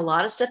 we've had a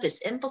lot of stuff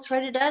that's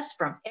infiltrated us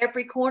from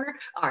every corner.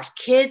 Our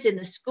kids in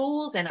the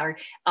schools and our,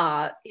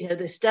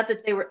 the stuff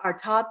that are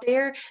taught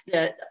there,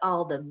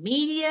 all the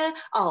media,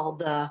 all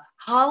the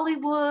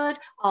Hollywood,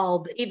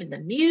 even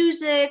the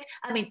music.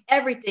 I mean,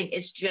 everything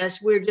is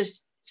we're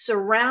just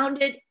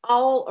surrounded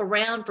all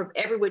around from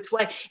every which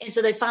way. And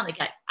so they finally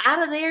got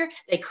out of there.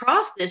 They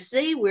crossed the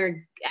sea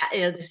where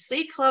the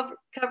sea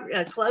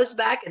closed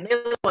back, and they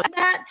were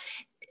that.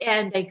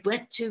 And they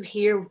went to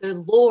hear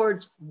the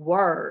Lord's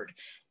word.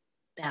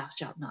 Thou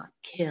shalt not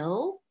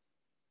kill.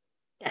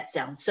 That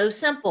sounds so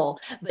simple,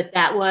 but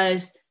that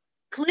was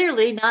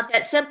clearly not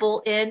that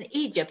simple in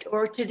Egypt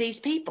or to these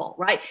people,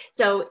 right?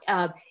 So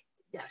thou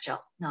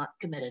shalt not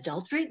commit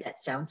adultery.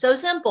 That sounds so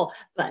simple,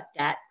 but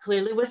that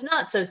clearly was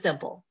not so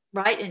simple,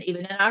 right? And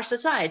even in our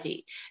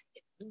society,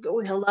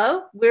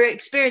 hello, we're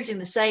experiencing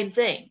the same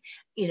thing.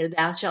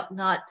 Thou shalt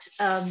not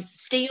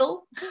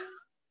steal.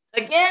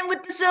 Again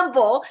with the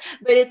simple,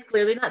 but it's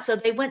clearly not. So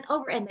they went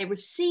over and they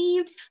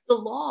received the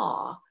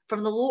law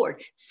from the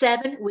Lord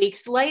 7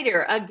 weeks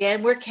later.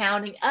 Again, we're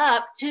counting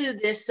up to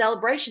this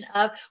celebration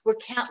of we're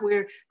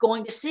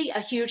going to see a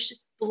huge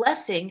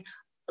blessing,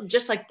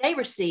 just like they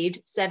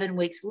received 7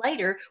 weeks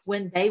later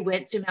when they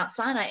went to Mount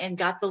Sinai and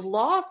got the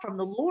law from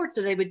the Lord,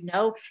 so they would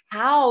know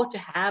how to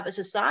have a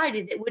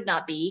society that would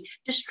not be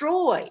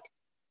destroyed.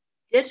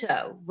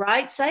 Ditto,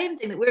 right? Same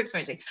thing that we're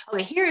experiencing.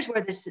 Okay, here's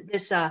where this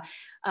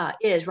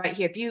is right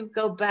here. If you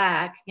go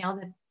back,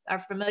 that are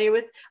familiar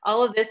with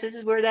all of this. This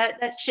is where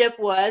that ship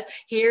was.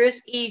 Here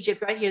is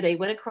Egypt right here. They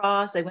went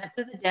across, they went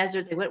through the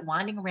desert, they went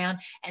winding around.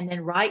 And then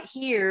right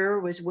here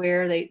was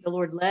where the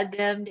Lord led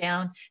them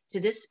down to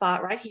this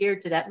spot right here,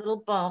 to that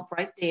little bump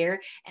right there.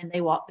 And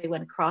they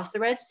went across the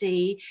Red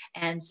Sea.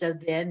 And so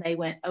then they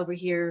went over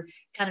here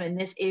kind of in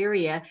this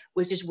area,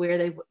 which is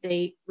where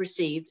they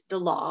received the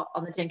law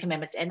on the 10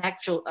 Commandments. And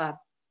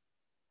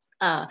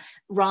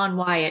Ron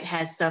Wyatt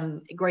has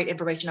some great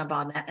information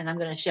about that, and I'm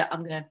going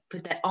to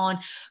put that on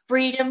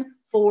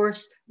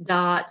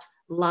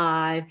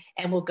freedomforce.live,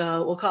 and we'll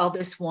call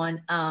this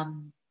one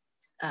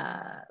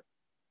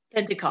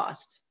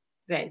Pentecost.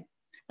 Okay,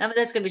 now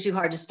that's going to be too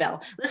hard to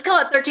spell. Let's call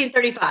it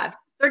 1335.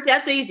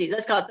 That's easy.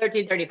 Let's call it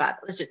 1335.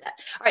 Let's do that.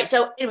 All right.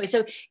 So anyway,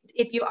 so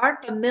if you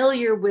aren't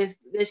familiar with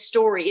this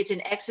story, it's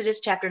in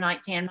Exodus chapter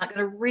 19. I'm not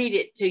going to read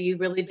it to you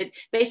really, but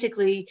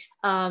basically,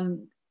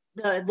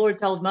 the Lord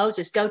told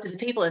Moses, go to the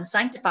people and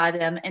sanctify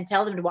them and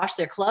tell them to wash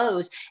their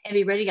clothes and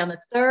be ready on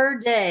the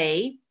third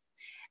day.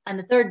 On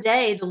the third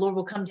day, the Lord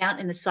will come down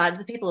in the sight of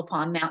the people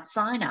upon Mount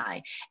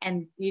Sinai,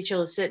 and you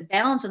shall set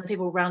bounds on the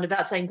people round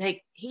about, saying,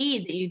 take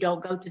heed that you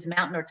don't go to the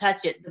mountain or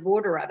touch it, the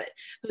border of it.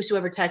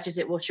 Whosoever touches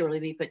it will surely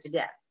be put to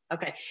death.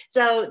 Okay,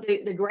 so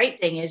the great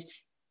thing is,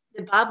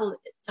 the Bible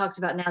talks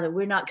about now that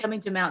we're not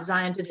coming to Mount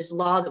Zion to this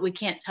law that we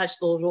can't touch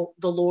the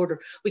Lord, or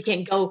we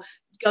can't go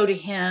to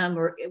him,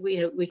 or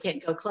we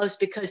can't go close,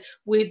 because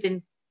we've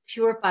been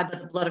purified by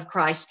the blood of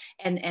Christ,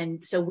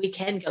 and so we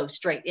can go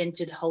straight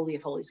into the Holy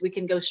of Holies. We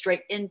can go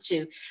straight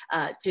into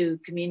to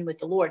communion with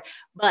the Lord.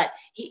 But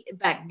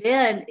back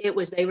then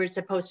they were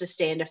supposed to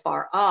stand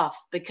afar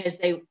off, because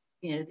they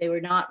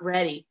were not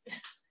ready.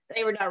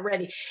 They were not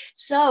ready.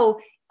 So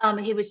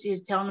he was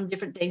telling them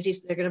different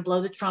things. They're going to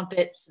blow the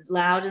trumpet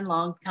loud and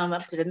long, come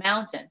up to the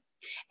mountain.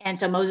 And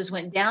so Moses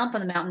went down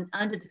from the mountain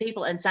unto the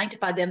people and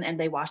sanctified them, and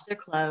they washed their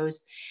clothes.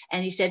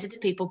 And he said to the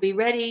people, be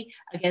ready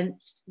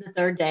against the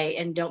third day,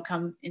 and don't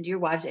come into your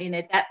wives. And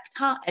at that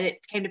time,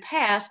 it came to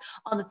pass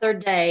on the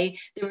third day,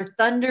 there were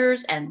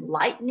thunders and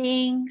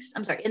lightnings.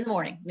 I'm sorry, in the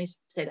morning. Let me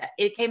say that.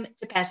 It came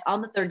to pass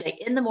on the third day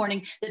in the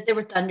morning that there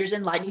were thunders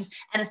and lightnings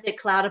and a thick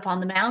cloud upon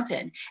the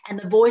mountain, and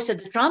the voice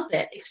of the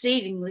trumpet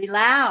exceedingly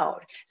loud,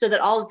 so that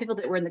all the people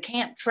that were in the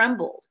camp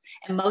trembled.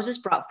 And Moses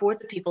brought forth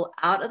the people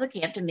out of the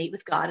camp to meet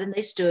with God, and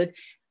they stood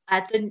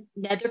at the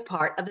nether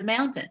part of the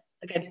mountain.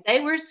 Okay, but they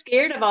were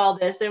scared of all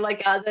this. They're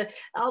like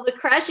all the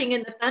crashing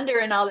and the thunder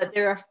and all that.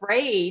 They're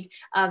afraid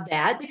of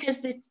that,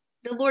 because the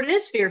Lord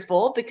is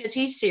fearful, because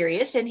he's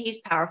serious and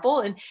he's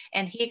powerful,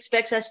 and he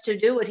expects us to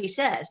do what he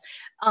says.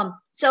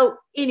 So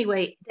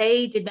anyway,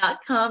 they did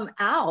not come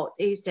out.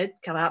 He said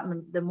come out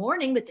in the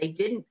morning, but they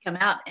didn't come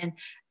out. And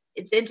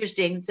it's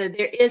interesting. So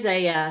there is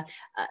a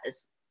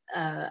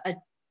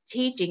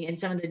teaching in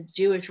some of the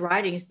Jewish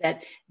writings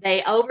that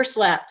they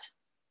overslept.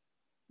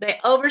 They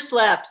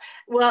overslept.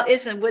 Well,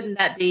 wouldn't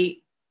that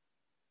be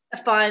a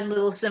fine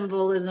little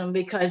symbolism?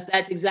 Because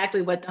that's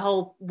exactly what the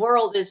whole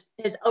world has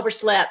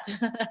overslept.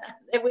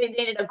 We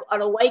needed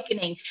an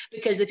awakening,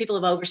 because the people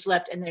have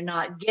overslept and they're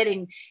not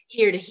getting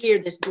here to hear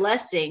this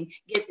blessing,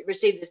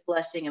 receive this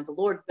blessing of the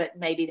Lord. But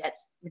maybe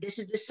this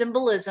is the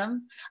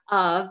symbolism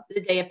of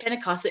the day of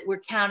Pentecost that we're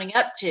counting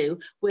up to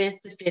with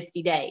the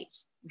 50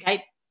 days.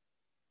 Okay.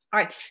 All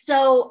right.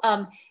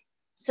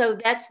 So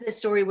that's the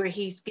story where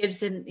he gives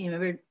them,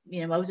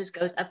 Moses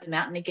goes up the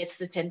mountain and gets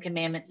the 10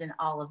 Commandments and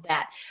all of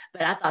that.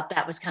 But I thought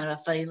that was kind of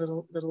a funny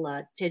little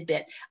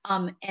tidbit.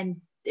 And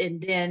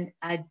then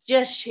I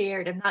just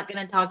shared, I'm not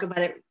going to talk about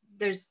it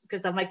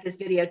because I'll make this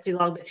video too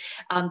long, but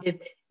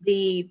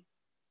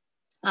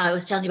I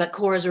was telling you about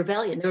Korah's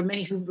rebellion. There were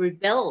many who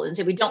rebelled and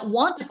said, we don't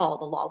want to follow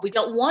the law. We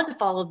don't want to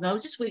follow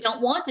Moses. We don't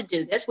want to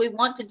do this. We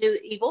want to do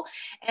evil.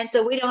 And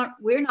so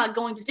we're not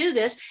going to do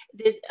this.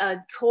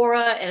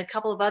 Korah and a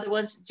couple of other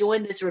ones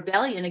joined this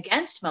rebellion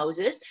against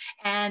Moses.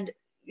 And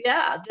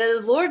yeah,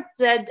 the Lord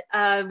said,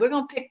 we're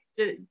going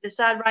to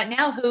decide right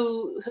now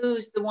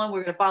who's the one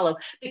we're going to follow,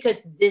 because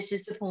this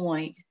is the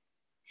point.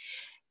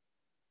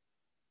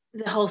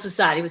 The whole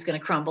society was going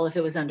to crumble if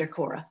it was under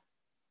Korah.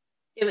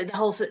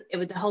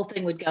 The whole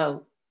thing would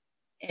go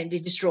and be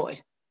destroyed.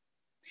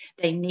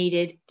 They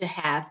needed to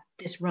have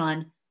this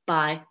run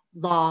by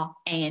law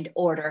and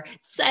order.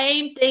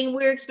 Same thing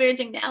we're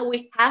experiencing now.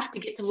 We have to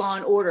get to law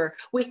and order.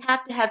 We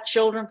have to have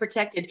children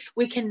protected.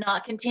 We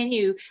cannot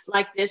continue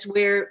like this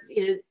where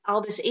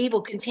all this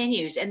evil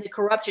continues and the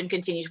corruption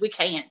continues. We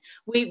can't.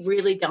 We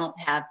really don't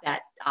have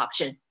that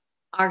option.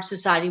 Our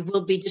society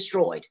will be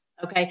destroyed.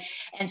 Okay.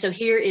 And so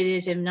here it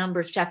is in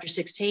Numbers chapter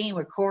 16,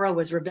 where Korah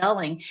was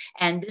rebelling.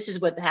 And this is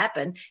what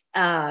happened.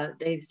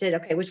 They said,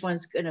 okay, which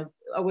one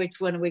are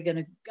we going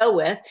to go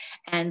with?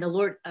 And the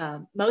Lord,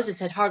 Moses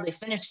had hardly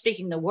finished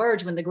speaking the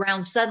words when the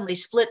ground suddenly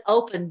split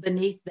open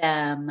beneath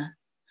them,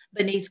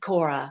 beneath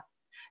Korah.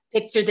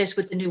 Picture this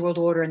with the New World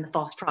Order and the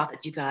false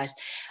prophets, you guys.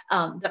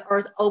 The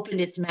earth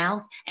opened its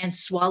mouth and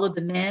swallowed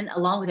the men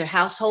along with their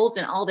households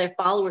and all their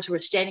followers who were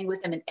standing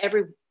with them and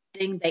everything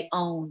they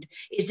owned.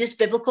 Is this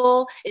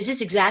biblical? Is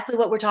this exactly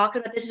what we're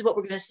talking about? This is what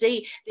we're going to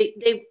see.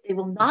 They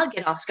will not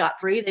get off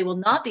scot-free. They will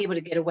not be able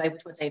to get away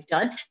with what they've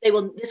done.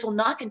 This will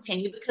not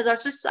continue because our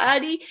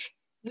society,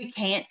 we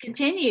can't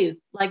continue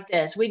like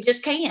this. We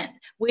just can't.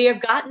 We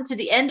have gotten to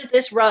the end of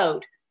this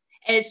road.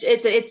 And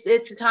it's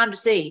the time to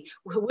see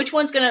which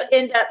one's going to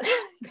end up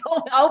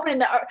opening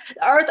the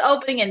earth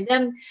opening, and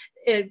then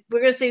we're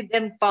going to see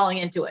them falling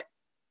into it.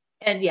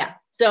 And yeah,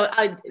 so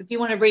if you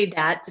want to read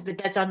that, but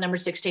that's on number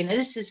 16. And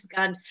this is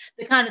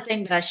the kind of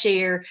thing that I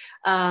share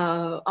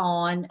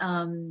on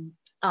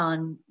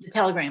the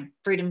Telegram,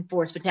 Freedom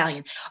Force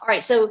Battalion. All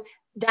right, so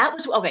that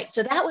was okay.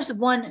 So that was the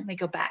one. Let me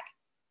go back.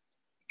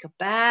 Go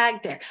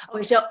back there.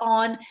 Okay, so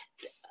on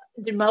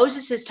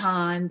Moses'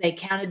 time, they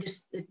counted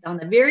this on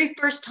the very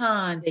first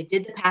time they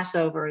did the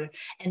Passover,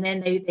 and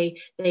then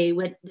they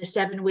went the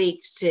 7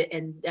 weeks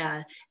and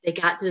they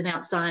got to the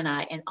Mount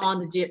Sinai, and on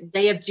the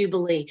day of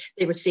Jubilee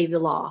they received the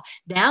law.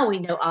 Now we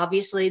know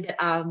obviously that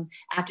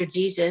after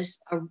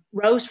Jesus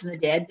rose from the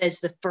dead, that's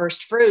the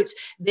first fruits.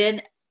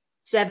 Then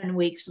 7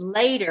 weeks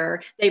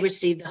later they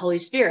received the Holy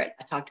Spirit.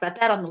 I talked about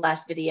that on the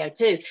last video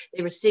too.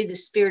 They received the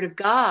Spirit of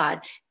God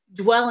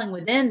dwelling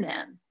within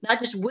them, not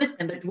just with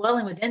them, but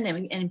dwelling within them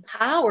and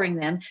empowering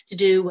them to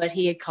do what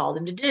he had called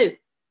them to do.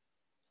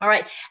 All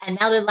right. And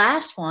now the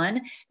last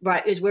one,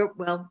 right, is the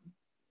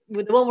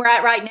one we're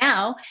at right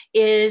now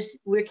is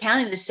we're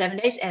counting the 7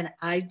 days. And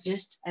I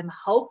just am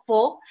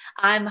hopeful.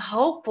 I'm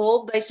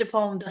hopeful based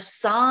upon the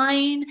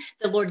sign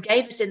the Lord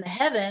gave us in the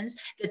heavens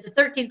that the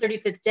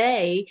 1335th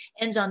day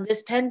ends on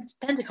this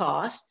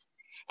Pentecost.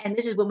 And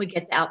this is when we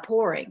get the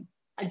outpouring.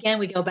 Again,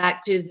 we go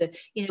back to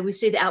we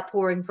see the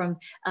outpouring from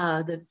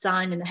the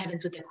sign in the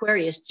heavens with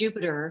Aquarius.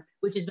 Jupiter,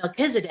 which is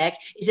Melchizedek,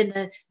 is in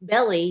the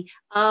belly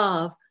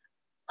of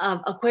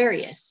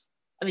Aquarius.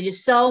 I mean,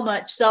 just so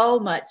much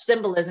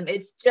symbolism.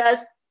 It's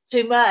just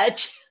too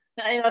much.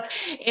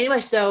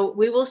 Anyway, so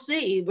we will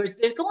see.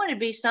 There's going to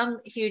be some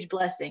huge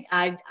blessing.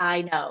 I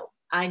know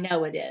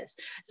it is.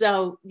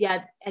 So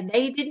yeah, and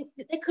they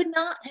could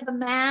not have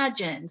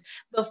imagined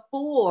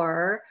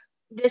before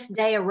this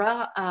day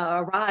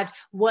arrived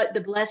what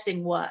the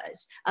blessing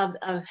was of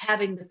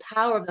having the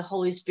power of the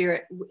Holy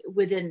Spirit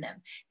within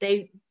them.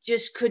 They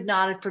just could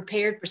not have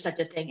prepared for such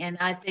a thing. And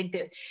I think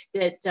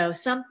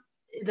that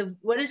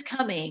what is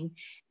coming,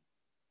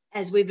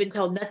 as we've been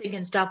told, nothing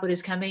can stop what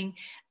is coming.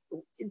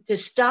 To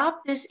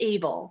stop this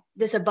evil,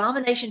 this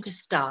abomination to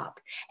stop,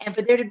 and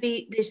for there to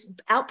be this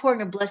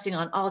outpouring of blessing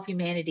on all of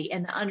humanity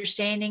and the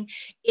understanding,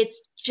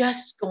 it's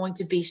just going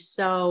to be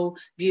so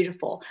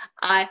beautiful.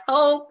 I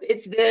hope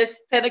it's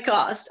this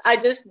Pentecost. I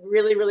just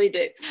really, really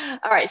do.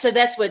 All right, so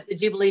that's what the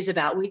Jubilee is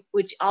about,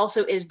 which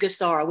also is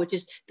Gesara, which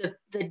is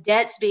the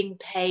debts being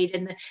paid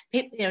and the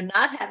people,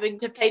 not having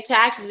to pay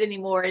taxes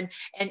anymore, and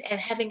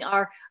having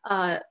our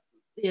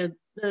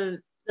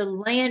the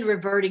land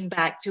reverting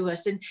back to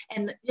us,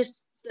 and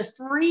just the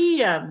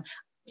freedom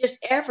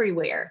just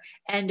everywhere,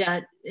 and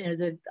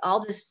all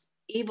this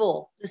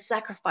evil, the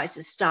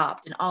sacrifices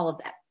stopped, and all of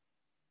that.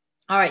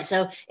 All right,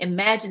 so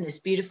imagine this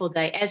beautiful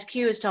day, as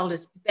Q has told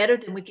us, better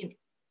than we can't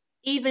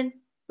even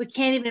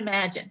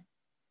imagine.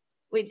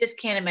 We just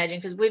can't imagine,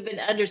 because we've been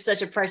under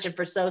such oppression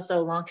for so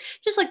long.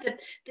 Just like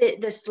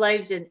the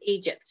slaves in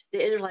Egypt,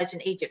 the Israelites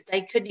in Egypt,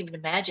 they couldn't even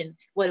imagine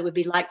what it would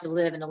be like to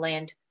live in a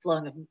land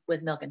flowing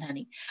with milk and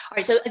honey. All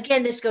right, so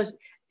again,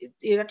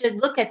 you have to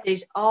look at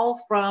these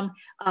all from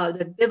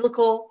the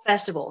biblical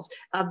festivals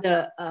of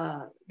the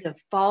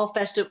fall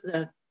festival,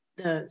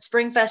 the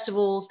spring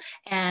festivals,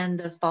 and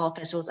the fall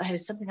festivals. I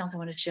had something else I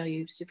want to show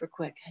you super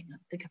quick. Hang on,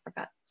 I think I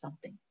forgot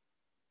something.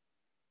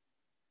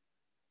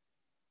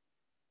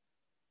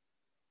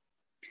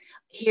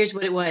 Here's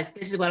what it was.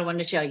 This is what I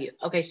wanted to show you.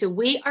 Okay, so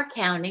we are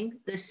counting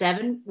the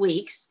 7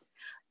 weeks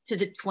to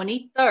the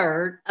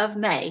 23rd of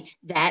May.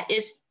 That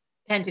is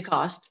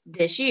Pentecost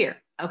this year.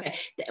 Okay,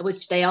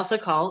 which they also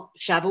call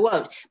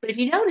Shavuot. But if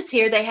you notice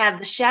here, they have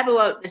the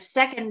Shavuot, the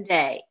second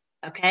day.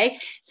 Okay,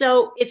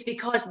 so it's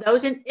because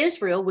those in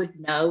Israel would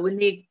know when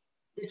the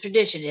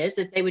tradition is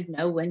that they would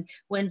know when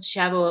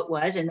Shavuot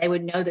was, and they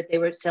would know that they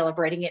were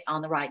celebrating it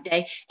on the right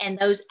day. And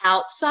those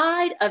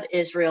outside of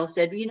Israel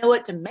said, you know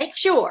what, to make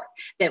sure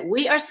that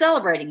we are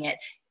celebrating it,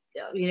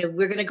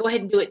 we're going to go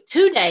ahead and do it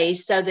 2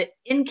 days so that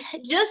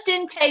just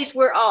in case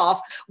we're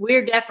off,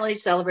 we're definitely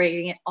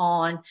celebrating it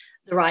on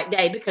the right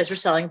day because we're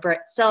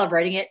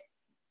celebrating it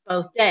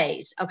both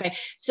days. Okay.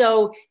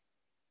 So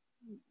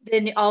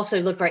then you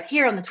also look right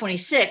here on the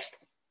 26th.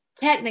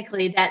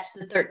 Technically, that's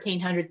the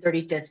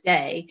 1335th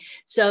day.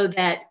 So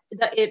that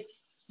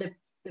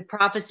the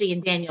prophecy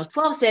in Daniel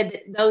 12 said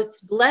that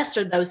those blessed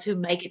are those who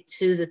make it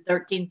to the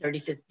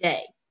 1335th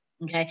day.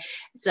 Okay.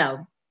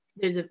 So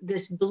there's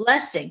this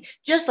blessing,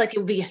 just like it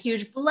would be a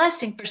huge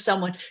blessing for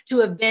someone to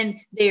have been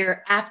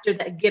there after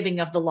the giving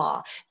of the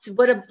law. So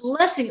what a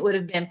blessing it would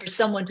have been for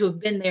someone to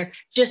have been there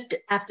just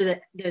after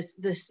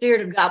the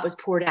Spirit of God was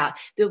poured out.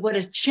 What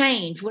a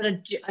change, what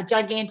a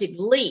gigantic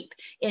leap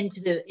into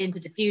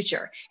the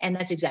future. And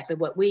that's exactly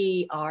what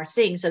we are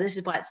seeing. So this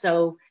is why it's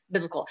so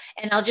biblical.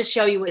 And I'll just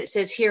show you what it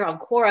says here on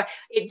Korah.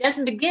 It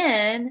doesn't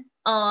begin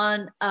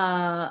on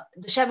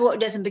the Shavuot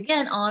doesn't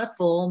begin on a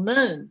full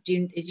moon.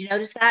 Did you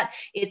notice that?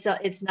 It's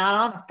not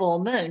on a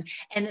full moon,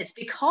 and it's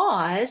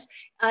because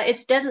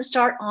it doesn't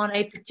start on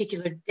a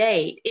particular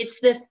date.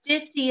 It's the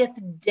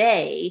 50th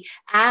day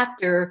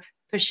after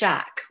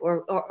Pesach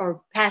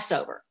or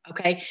Passover.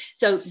 Okay,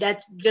 so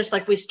that's just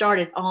like we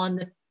started on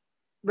the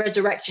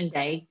Resurrection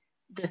Day,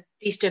 the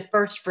Feast of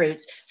First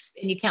Fruits,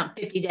 and you count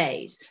 50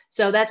 days.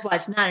 So that's why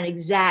it's not an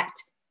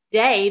exact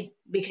day,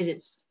 because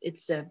it's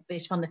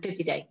based on the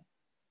 50 day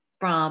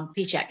from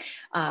Pesach,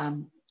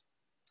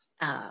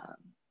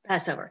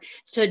 Passover.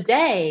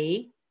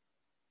 Today,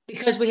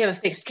 because we have a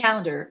fixed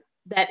calendar,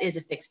 that is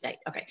a fixed date.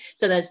 Okay,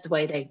 so that's the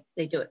way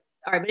they do it.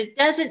 All right, but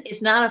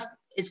it's not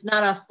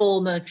a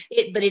full moon.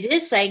 But it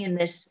is saying in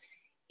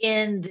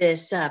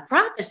this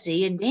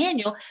prophecy in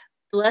Daniel,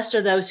 blessed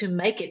are those who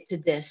make it to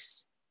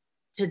this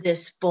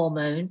full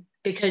moon,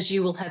 because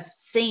you will have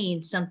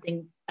seen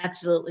something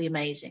absolutely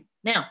amazing.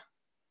 Now,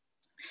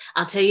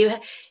 I'll tell you,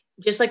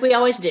 just like we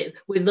always do,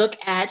 we look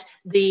at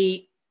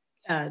the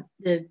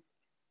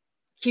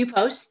Q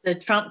posts, the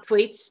Trump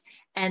tweets,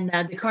 and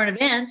the current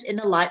events in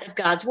the light of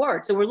God's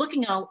word. So we're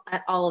looking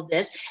at all of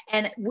this,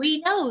 and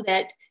we know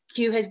that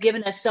Q has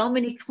given us so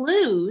many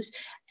clues,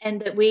 and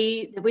that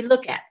we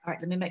look at. All right,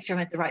 let me make sure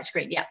I'm at the right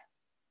screen. Yeah.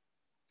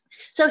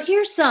 So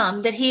here's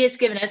some that he has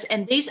given us,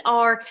 and these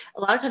are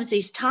a lot of times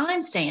these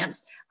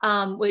timestamps,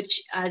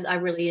 which I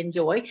really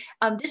enjoy.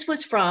 This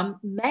was from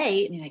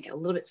May. Let me make it a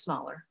little bit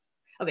smaller.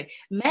 Okay,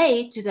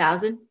 May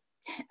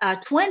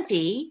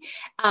 2020.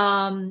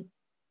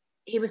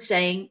 He was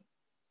saying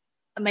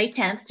May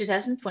 10th,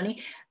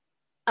 2020,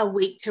 a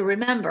week to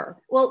remember.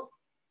 Well,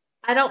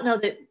 I don't know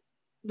that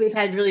we've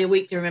had really a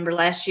week to remember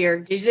last year.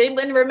 Does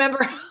anyone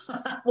remember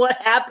what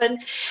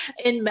happened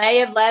in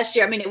May of last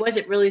year? I mean, it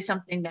wasn't really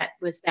something that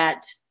was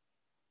that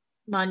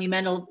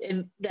monumental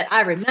that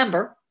I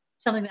remember.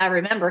 Something that I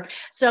remember.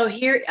 So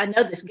here, I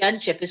know this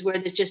gunship is where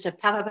there's just a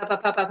pow, pow, pow, pow,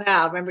 pow, pow,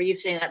 pow. Remember, you've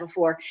seen that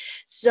before.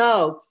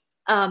 So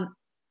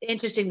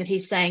interesting that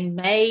he's saying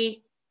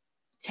May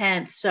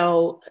 10th.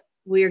 So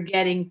we're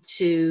getting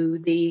to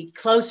the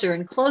closer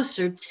and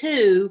closer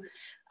to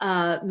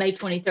May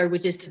 23rd,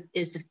 which is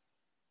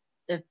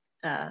the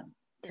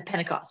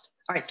Pentecost.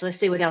 All right, so let's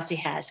see what else he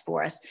has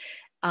for us.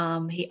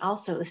 He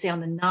also, let's see, on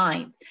the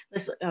 9th,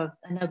 I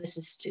know this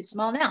is too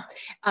small now.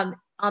 On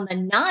the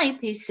 9th,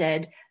 he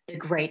said, the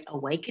Great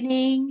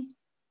Awakening,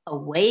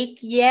 awake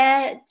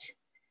yet,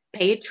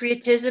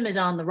 patriotism is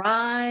on the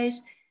rise.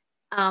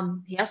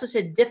 He also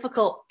said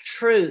difficult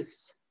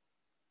truth.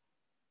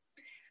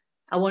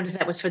 I wonder if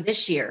that was for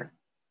this year.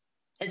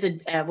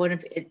 A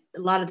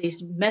lot of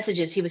these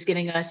messages he was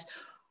giving us,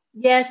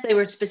 yes, they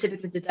were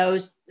specifically to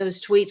those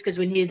tweets because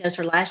we needed those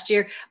for last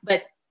year,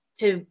 but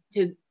to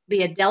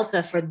be a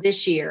delta for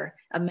this year,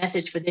 a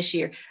message for this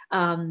year.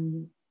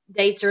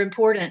 Dates are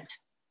important.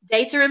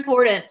 Dates are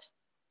important.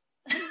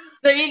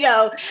 There you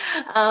go.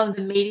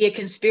 The media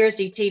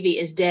conspiracy TV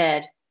is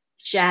dead.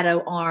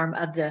 Shadow arm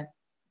of the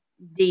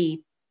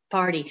D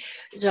party.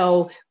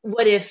 So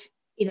what if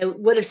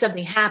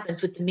something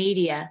happens with the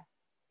media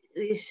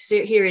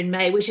here in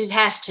May, which it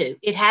has to.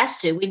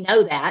 We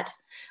know that.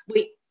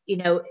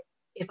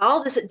 If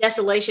all this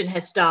desolation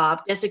has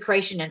stopped,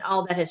 desecration and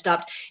all that has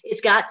stopped,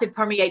 it's got to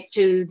permeate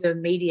to the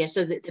media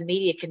so that the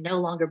media can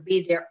no longer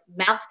be their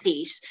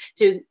mouthpiece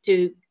to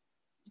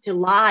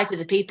lie to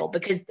the people,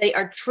 because they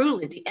are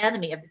truly the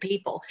enemy of the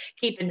people,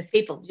 keeping the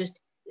people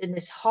just in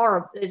this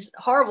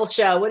horrible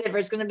show, whatever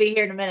it's going to be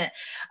here in a minute.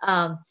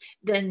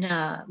 Then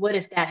what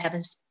if that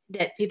happens,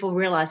 that people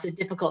realize the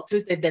difficult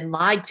truth they've been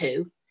lied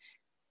to,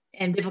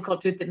 and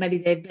difficult truth that maybe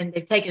they've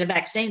taken a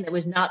vaccine that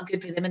was not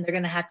good for them, and they're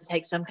going to have to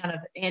take some kind of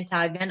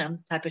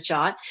anti-venom type of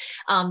shot.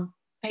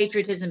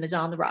 Patriotism is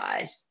on the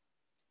rise.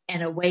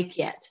 And awake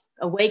yet.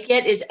 Awake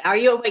yet is, are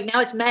you awake?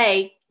 Now it's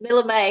May, middle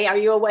of May. Are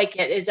you awake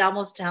yet? It's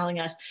almost telling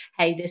us,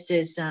 hey, this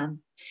is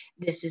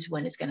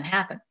when it's going to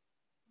happen.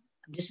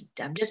 I'm just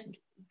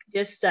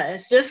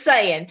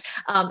saying.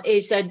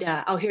 It said,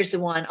 here's the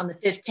one on the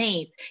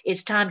 15th.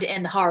 It's time to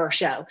end the horror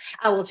show.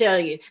 I will tell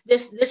you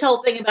this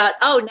whole thing about,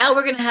 now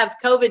we're going to have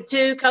COVID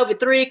 2,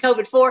 COVID 3,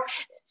 COVID 4.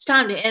 It's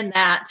time to end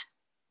that.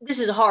 This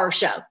is a horror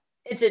show.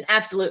 It's an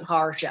absolute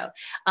horror show.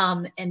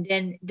 And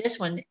then this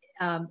one,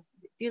 if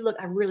you look,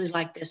 I really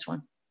like this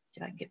one. Let's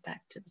see if I can get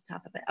back to the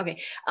top of it.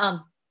 Okay.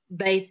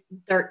 May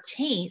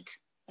 13th,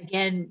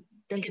 again,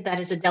 think of that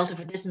as a delta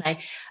for this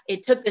May.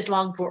 It took this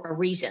long for a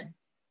reason.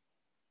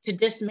 To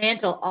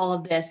dismantle all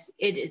of this,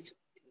 it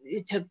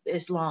took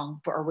this long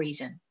for a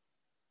reason.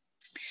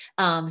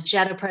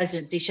 Shadow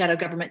presidency, shadow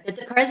government, that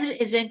the president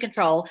is in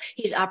control.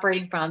 He's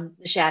operating from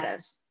the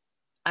shadows.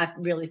 I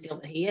really feel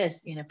that he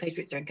is.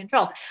 Patriots are in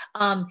control.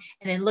 And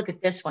then look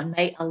at this one,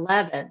 May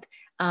 11th.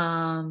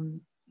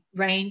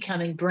 Rain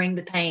coming, bring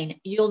the pain.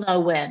 You'll know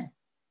when.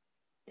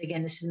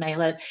 Again, this is May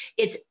 11th.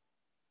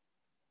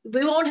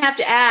 We won't have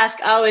to ask,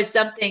 did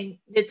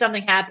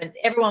something happen?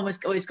 Everyone was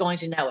always going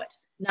to know it,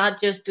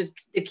 not just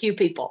the Q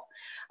people,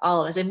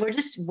 all of us. And we're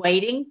just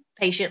waiting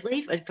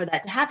patiently for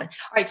that to happen.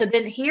 All right, so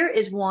then here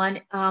is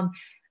one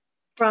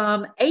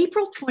from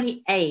April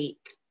 28th.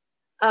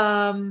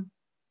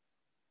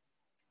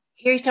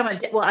 Here he's talking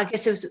about, I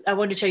guess I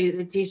wanted to show you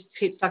that he's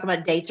talking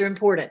about dates are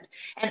important.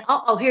 And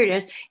here it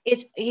is.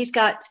 He's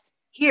got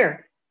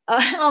here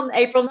on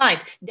April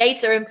 9th,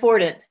 dates are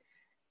important.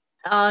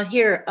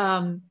 Here,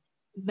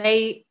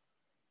 May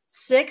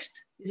 6th.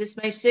 Is this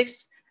May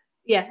 6th?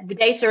 Yeah, the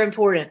dates are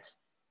important.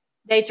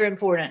 Dates are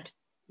important.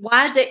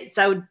 Why is it?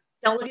 So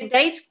don't look at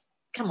dates.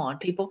 Come on,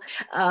 people.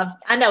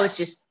 I know it's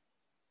just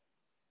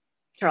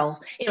troll.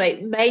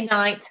 Anyway, May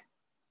 9th,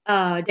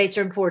 dates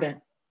are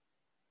important.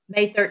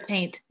 May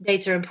 13th,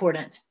 dates are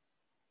important.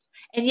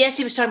 And yes,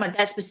 he was talking about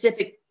that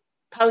specific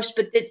post,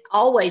 but they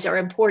always are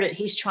important.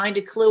 He's trying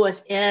to clue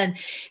us in,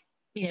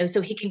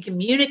 so he can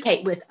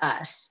communicate with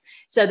us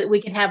so that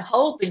we can have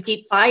hope and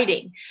keep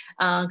fighting.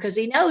 Because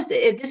he knows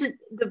this is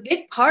the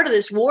big part of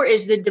this war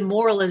is the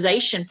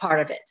demoralization part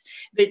of it.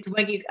 But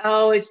when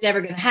it's never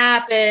going to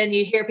happen,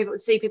 you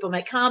see people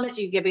make comments,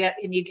 you give up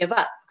and you give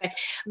up. Okay.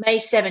 May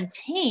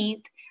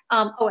 17th.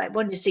 I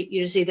wanted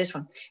you to see this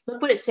one.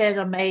 Look what it says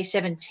on May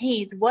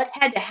 17th. What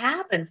had to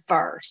happen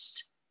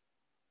first?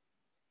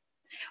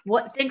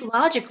 Think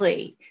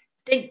logically.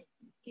 Think,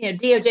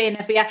 DOJ and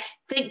FBI.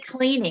 Think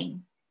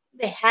cleaning.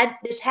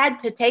 This had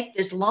to take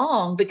this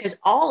long because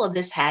all of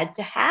this had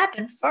to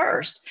happen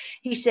first.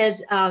 He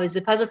says, "Is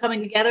the puzzle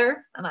coming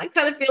together?" And I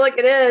kind of feel like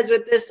it is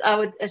with this,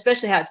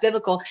 especially how it's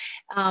biblical.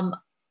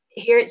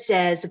 Here it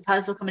says, the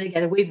puzzle coming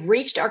together. We've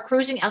reached our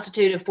cruising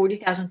altitude of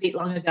 40,000 feet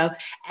long ago.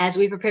 As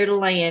we prepare to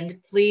land,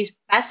 please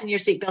fasten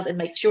your seatbelt and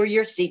make sure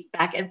your seat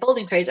back and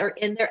folding trays are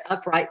in their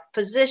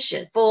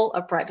full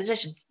upright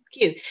position.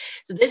 Q.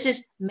 So this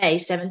is May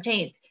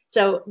 17th.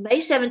 So May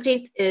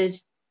 17th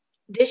is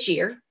this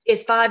year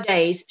is 5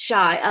 days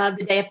shy of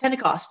the day of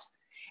Pentecost.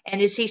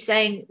 And is he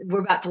saying we're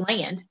about to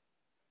land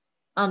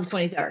on the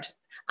 23rd?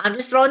 I'm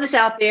just throwing this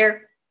out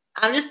there.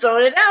 I'm just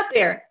throwing it out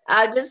there.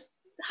 I just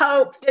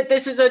hope that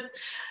this is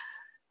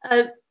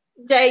a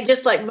day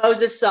just like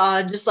Moses saw,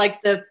 and just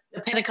like the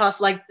Pentecost,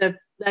 like the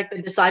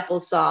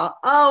disciples saw.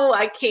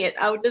 I can't.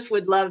 I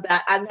would love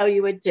that. I know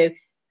you would too.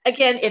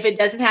 Again, if it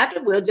doesn't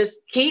happen, we'll just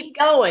keep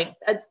going.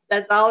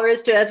 That's all there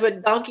is to it. That's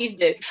what donkeys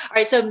do. All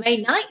right. So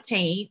May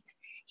 19th,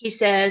 he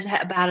says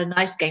about a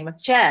nice game of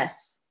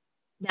chess.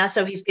 Now,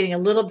 so he's getting a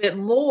little bit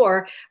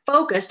more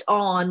focused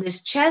on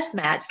this chess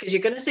match, because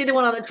you're going to see the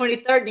one on the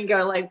 23rd and you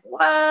go like,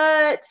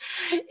 what?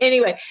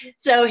 Anyway,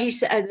 so he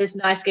said this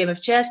nice game of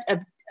chess,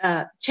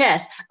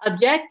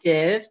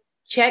 objective,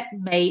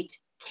 checkmate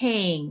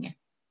king.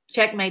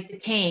 Checkmate the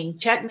king.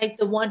 Checkmate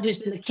the one who's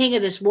been the king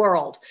of this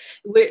world,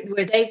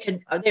 where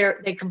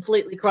they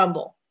completely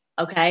crumble.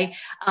 Okay,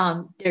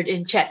 they're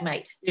in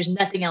checkmate. There's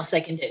nothing else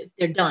they can do.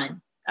 They're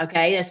done.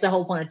 Okay, that's the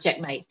whole point of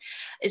checkmate.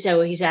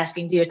 So he's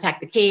asking, do you attack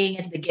the king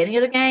at the beginning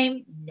of the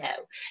game? No.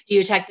 Do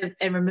you attack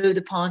and remove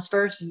the pawns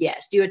first?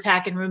 Yes. Do you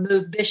attack and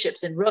remove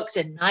bishops and rooks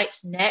and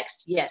knights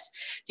next? Yes.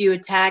 Do you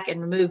attack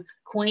and remove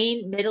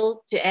queen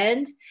middle to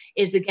end?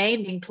 Is the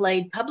game being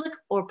played public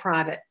or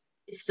private?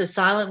 It's the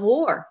silent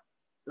war.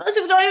 Most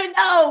people don't even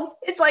know.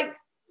 It's like,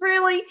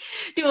 really?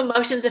 Do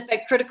emotions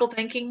affect critical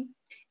thinking?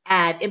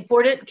 Add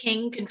important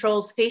king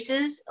controls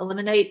pieces,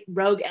 eliminate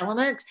rogue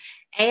elements.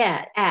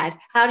 Add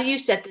how do you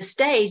set the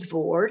stage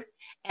board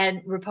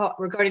and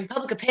regarding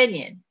public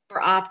opinion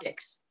for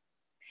optics?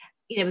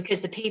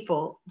 Because the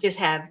people just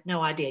have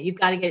no idea. You've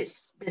got to get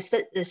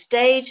the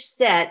stage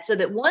set so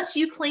that once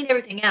you clean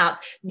everything out,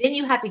 then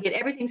you have to get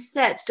everything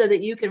set so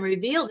that you can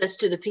reveal this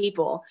to the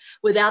people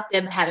without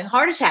them having a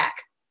heart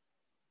attack.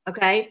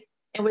 Okay?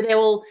 And where they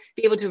will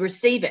be able to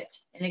receive it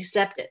and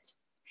accept it.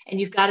 And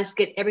you've got to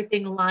get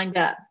everything lined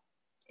up.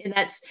 And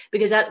that's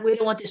because we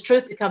don't want this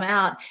truth to come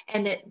out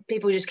and that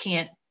people just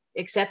can't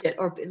accept it,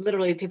 or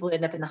literally people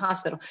end up in the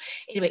hospital.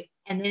 Anyway,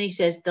 and then he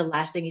says, the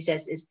last thing he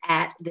says is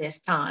at this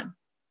time,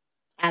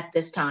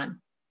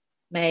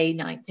 May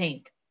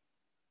 19th.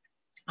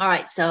 All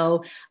right.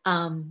 So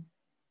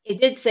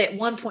it did say at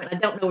one point, I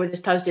don't know where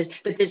this post is,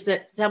 but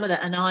some of the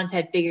Anons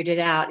had figured it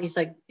out. He's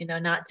like,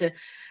 not to,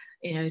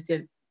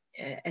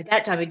 at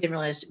that time, he didn't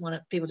really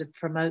want people to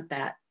promote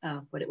that,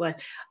 what it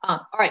was.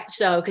 All right.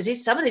 So,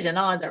 because some of these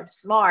Anons are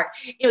smart.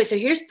 Anyway, so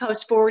here's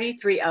post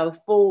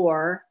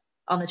 4304.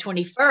 on the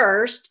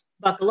 21st,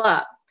 buckle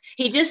up.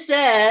 He just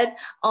said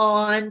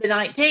on the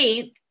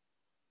 19th,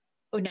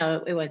 oh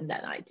no, it wasn't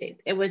that 19th.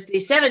 It was the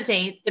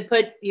 17th to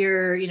put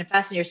your,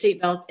 fasten your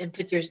seatbelt and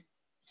put your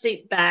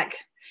seat back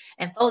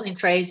and folding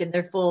trays in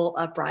their full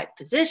upright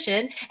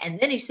position. And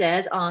then he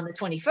says on the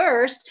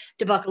 21st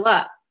to buckle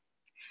up.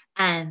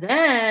 And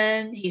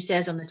then he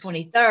says on the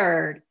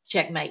 23rd,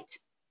 checkmate.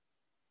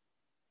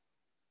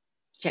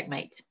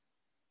 Checkmate.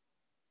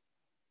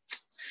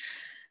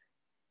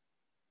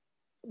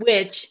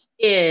 Which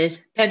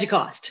is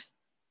Pentecost.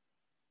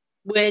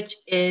 Which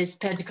is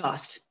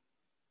Pentecost.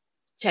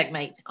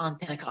 Checkmate on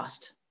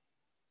Pentecost.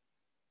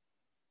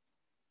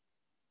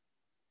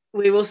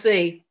 We will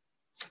see.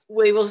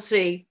 We will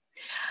see.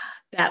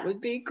 That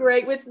would be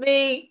great with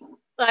me.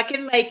 I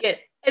can make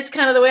it. It's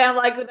kind of the way I'm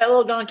like with that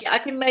little donkey. I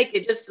can make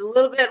it just a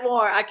little bit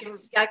more. I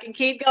can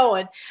keep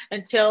going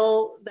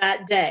until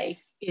that day,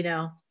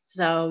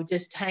 So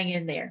just hang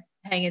in there.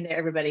 Hang in there,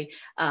 everybody.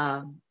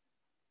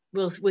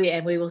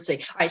 We will see.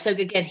 All right. So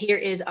again, here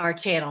is our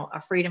channel,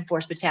 our Freedom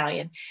Force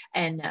Battalion,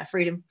 and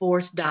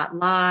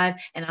freedomforce.live.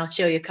 And I'll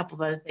show you a couple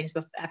of other things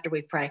after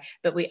we pray.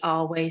 But we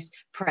always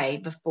pray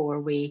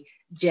before we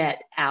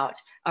jet out.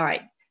 All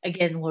right.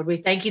 Again, Lord, we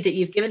thank you that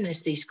you've given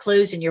us these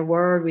clues in your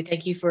word. We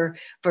thank you for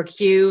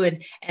Q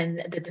and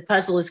that the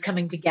puzzle is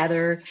coming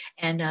together.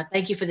 And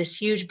thank you for this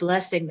huge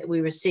blessing that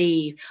we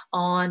receive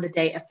on the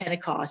day of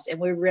Pentecost. And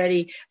we're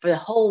ready for the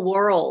whole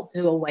world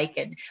to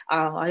awaken.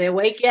 Are they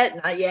awake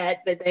yet? Not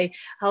yet, but they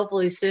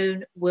hopefully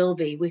soon will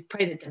be. We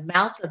pray that the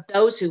mouth of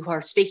those who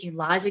are speaking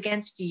lies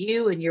against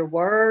you and your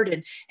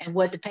word and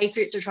what the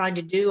patriots are trying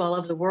to do all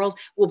over the world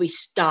will be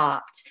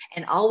stopped,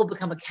 and all will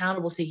become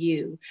accountable to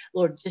you,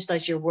 Lord, just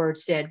as your word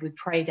said. We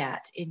pray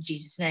that in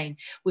Jesus' name.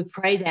 We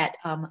pray that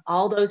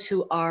all those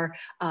who are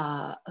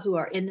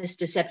in this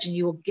deception,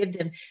 you will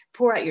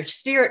pour out your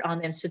spirit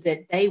on them so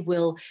that they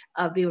will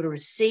be able to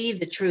receive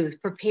the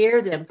truth,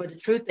 prepare them for the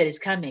truth that is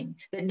coming,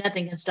 that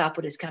nothing can stop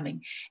what is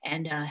coming,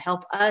 and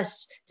help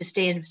us to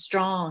stand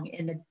strong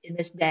in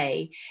this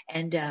day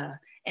and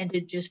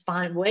to just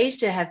find ways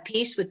to have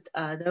peace with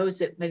those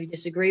that maybe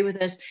disagree with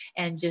us,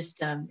 and just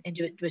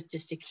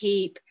to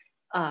keep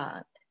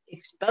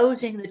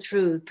exposing the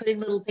truth, putting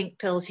little pink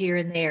pills here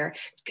and there.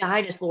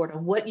 Guide us, Lord,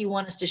 on what you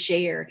want us to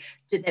share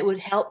that would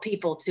help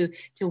people to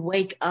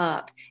wake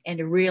up and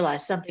to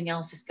realize something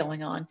else is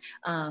going on.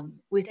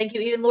 We thank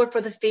you even, Lord, for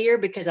the fear,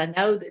 because I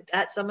know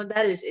that some of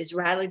that is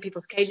rattling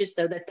people's cages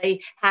so that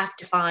they have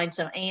to find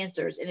some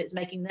answers, and it's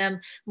making them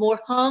more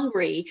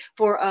hungry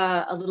for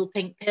a little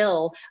pink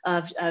pill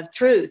of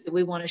truth that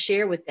we want to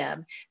share with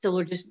them. So,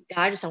 Lord, just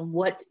guide us on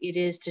what it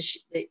is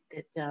that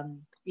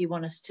you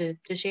want us to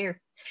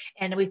share.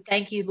 And we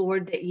thank you,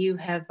 Lord, that you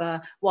have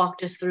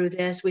walked us through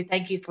this. We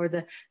thank you for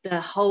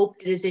the hope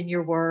that is in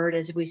your word,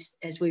 as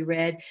we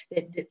read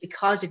that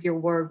because of your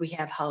word we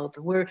have hope,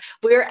 and we're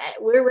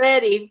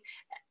ready.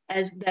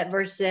 As that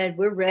verse said,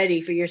 we're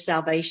ready for your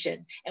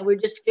salvation, and we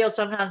just feel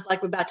sometimes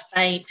like we're about to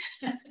faint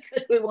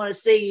because we want to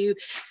see you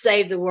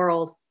save the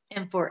world,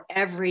 and for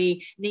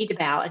every knee to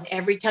bow and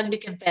every tongue to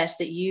confess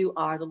that you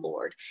are the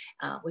Lord.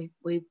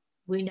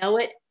 We know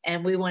it,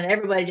 and we want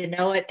everybody to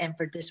know it, and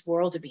for this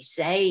world to be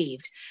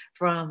saved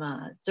from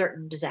a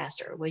certain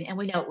disaster. We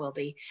know it will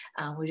be.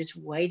 We're just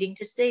waiting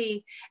to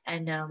see,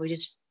 and we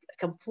just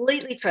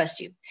completely trust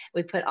you.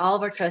 We put all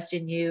of our trust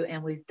in you,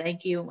 and we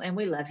thank you, and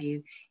we love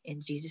you. In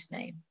Jesus'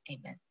 name,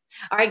 amen.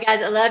 All right,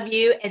 guys, I love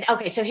you. And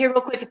okay, so here real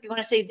quick, if you want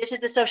to see, this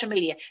is the social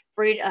media.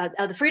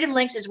 The Freedom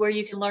Links is where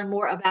you can learn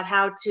more about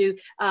how to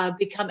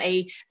become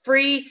a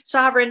free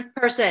sovereign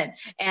person.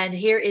 And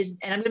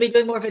I'm going to be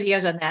doing more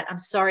videos on that.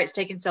 I'm sorry it's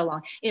taking so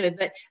long. Anyway,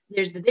 but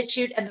there's the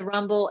BitChute and the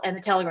Rumble and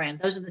the Telegram.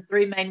 Those are the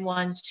three main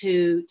ones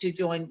to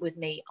join with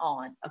me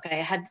on.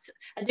 Okay,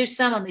 I do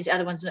some on these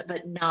other ones,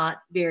 but not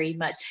very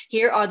much.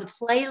 Here are the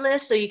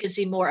playlists, so you can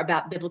see more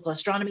about biblical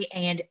astronomy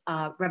and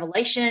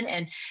Revelation,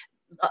 and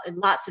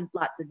lots of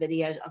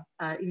videos.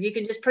 You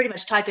can just pretty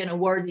much type in a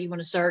word that you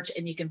want to search,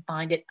 and you can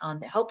find it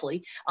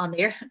hopefully on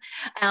there.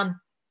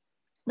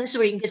 This is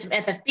where you can get some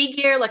FFB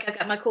gear. Like I've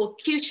got my cool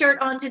Q shirt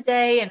on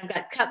today, and I've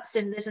got cups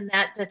and this and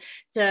that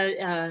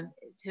to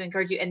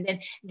encourage you. And then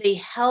the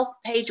health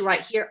page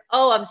right here.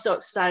 Oh, I'm so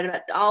excited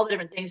about all the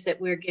different things that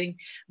we're getting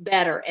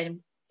better. And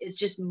it's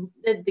just,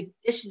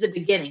 this is the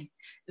beginning.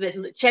 But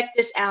check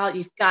this out.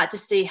 You've got to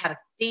see how to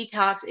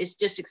detox. It's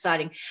just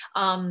exciting.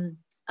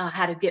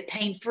 How to get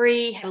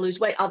pain-free, how to lose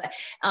weight, all that.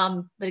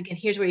 But again,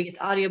 here's where you get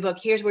the audiobook.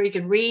 Here's where you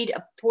can read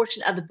a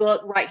portion of the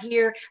book right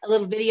here, a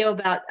little video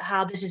about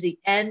how this is the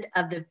end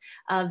of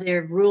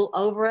their rule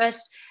over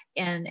us.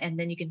 And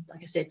then you can,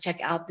 like I said,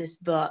 check out this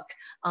book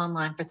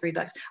online for $3.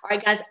 All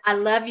right, guys, I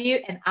love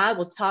you, and I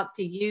will talk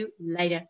to you later.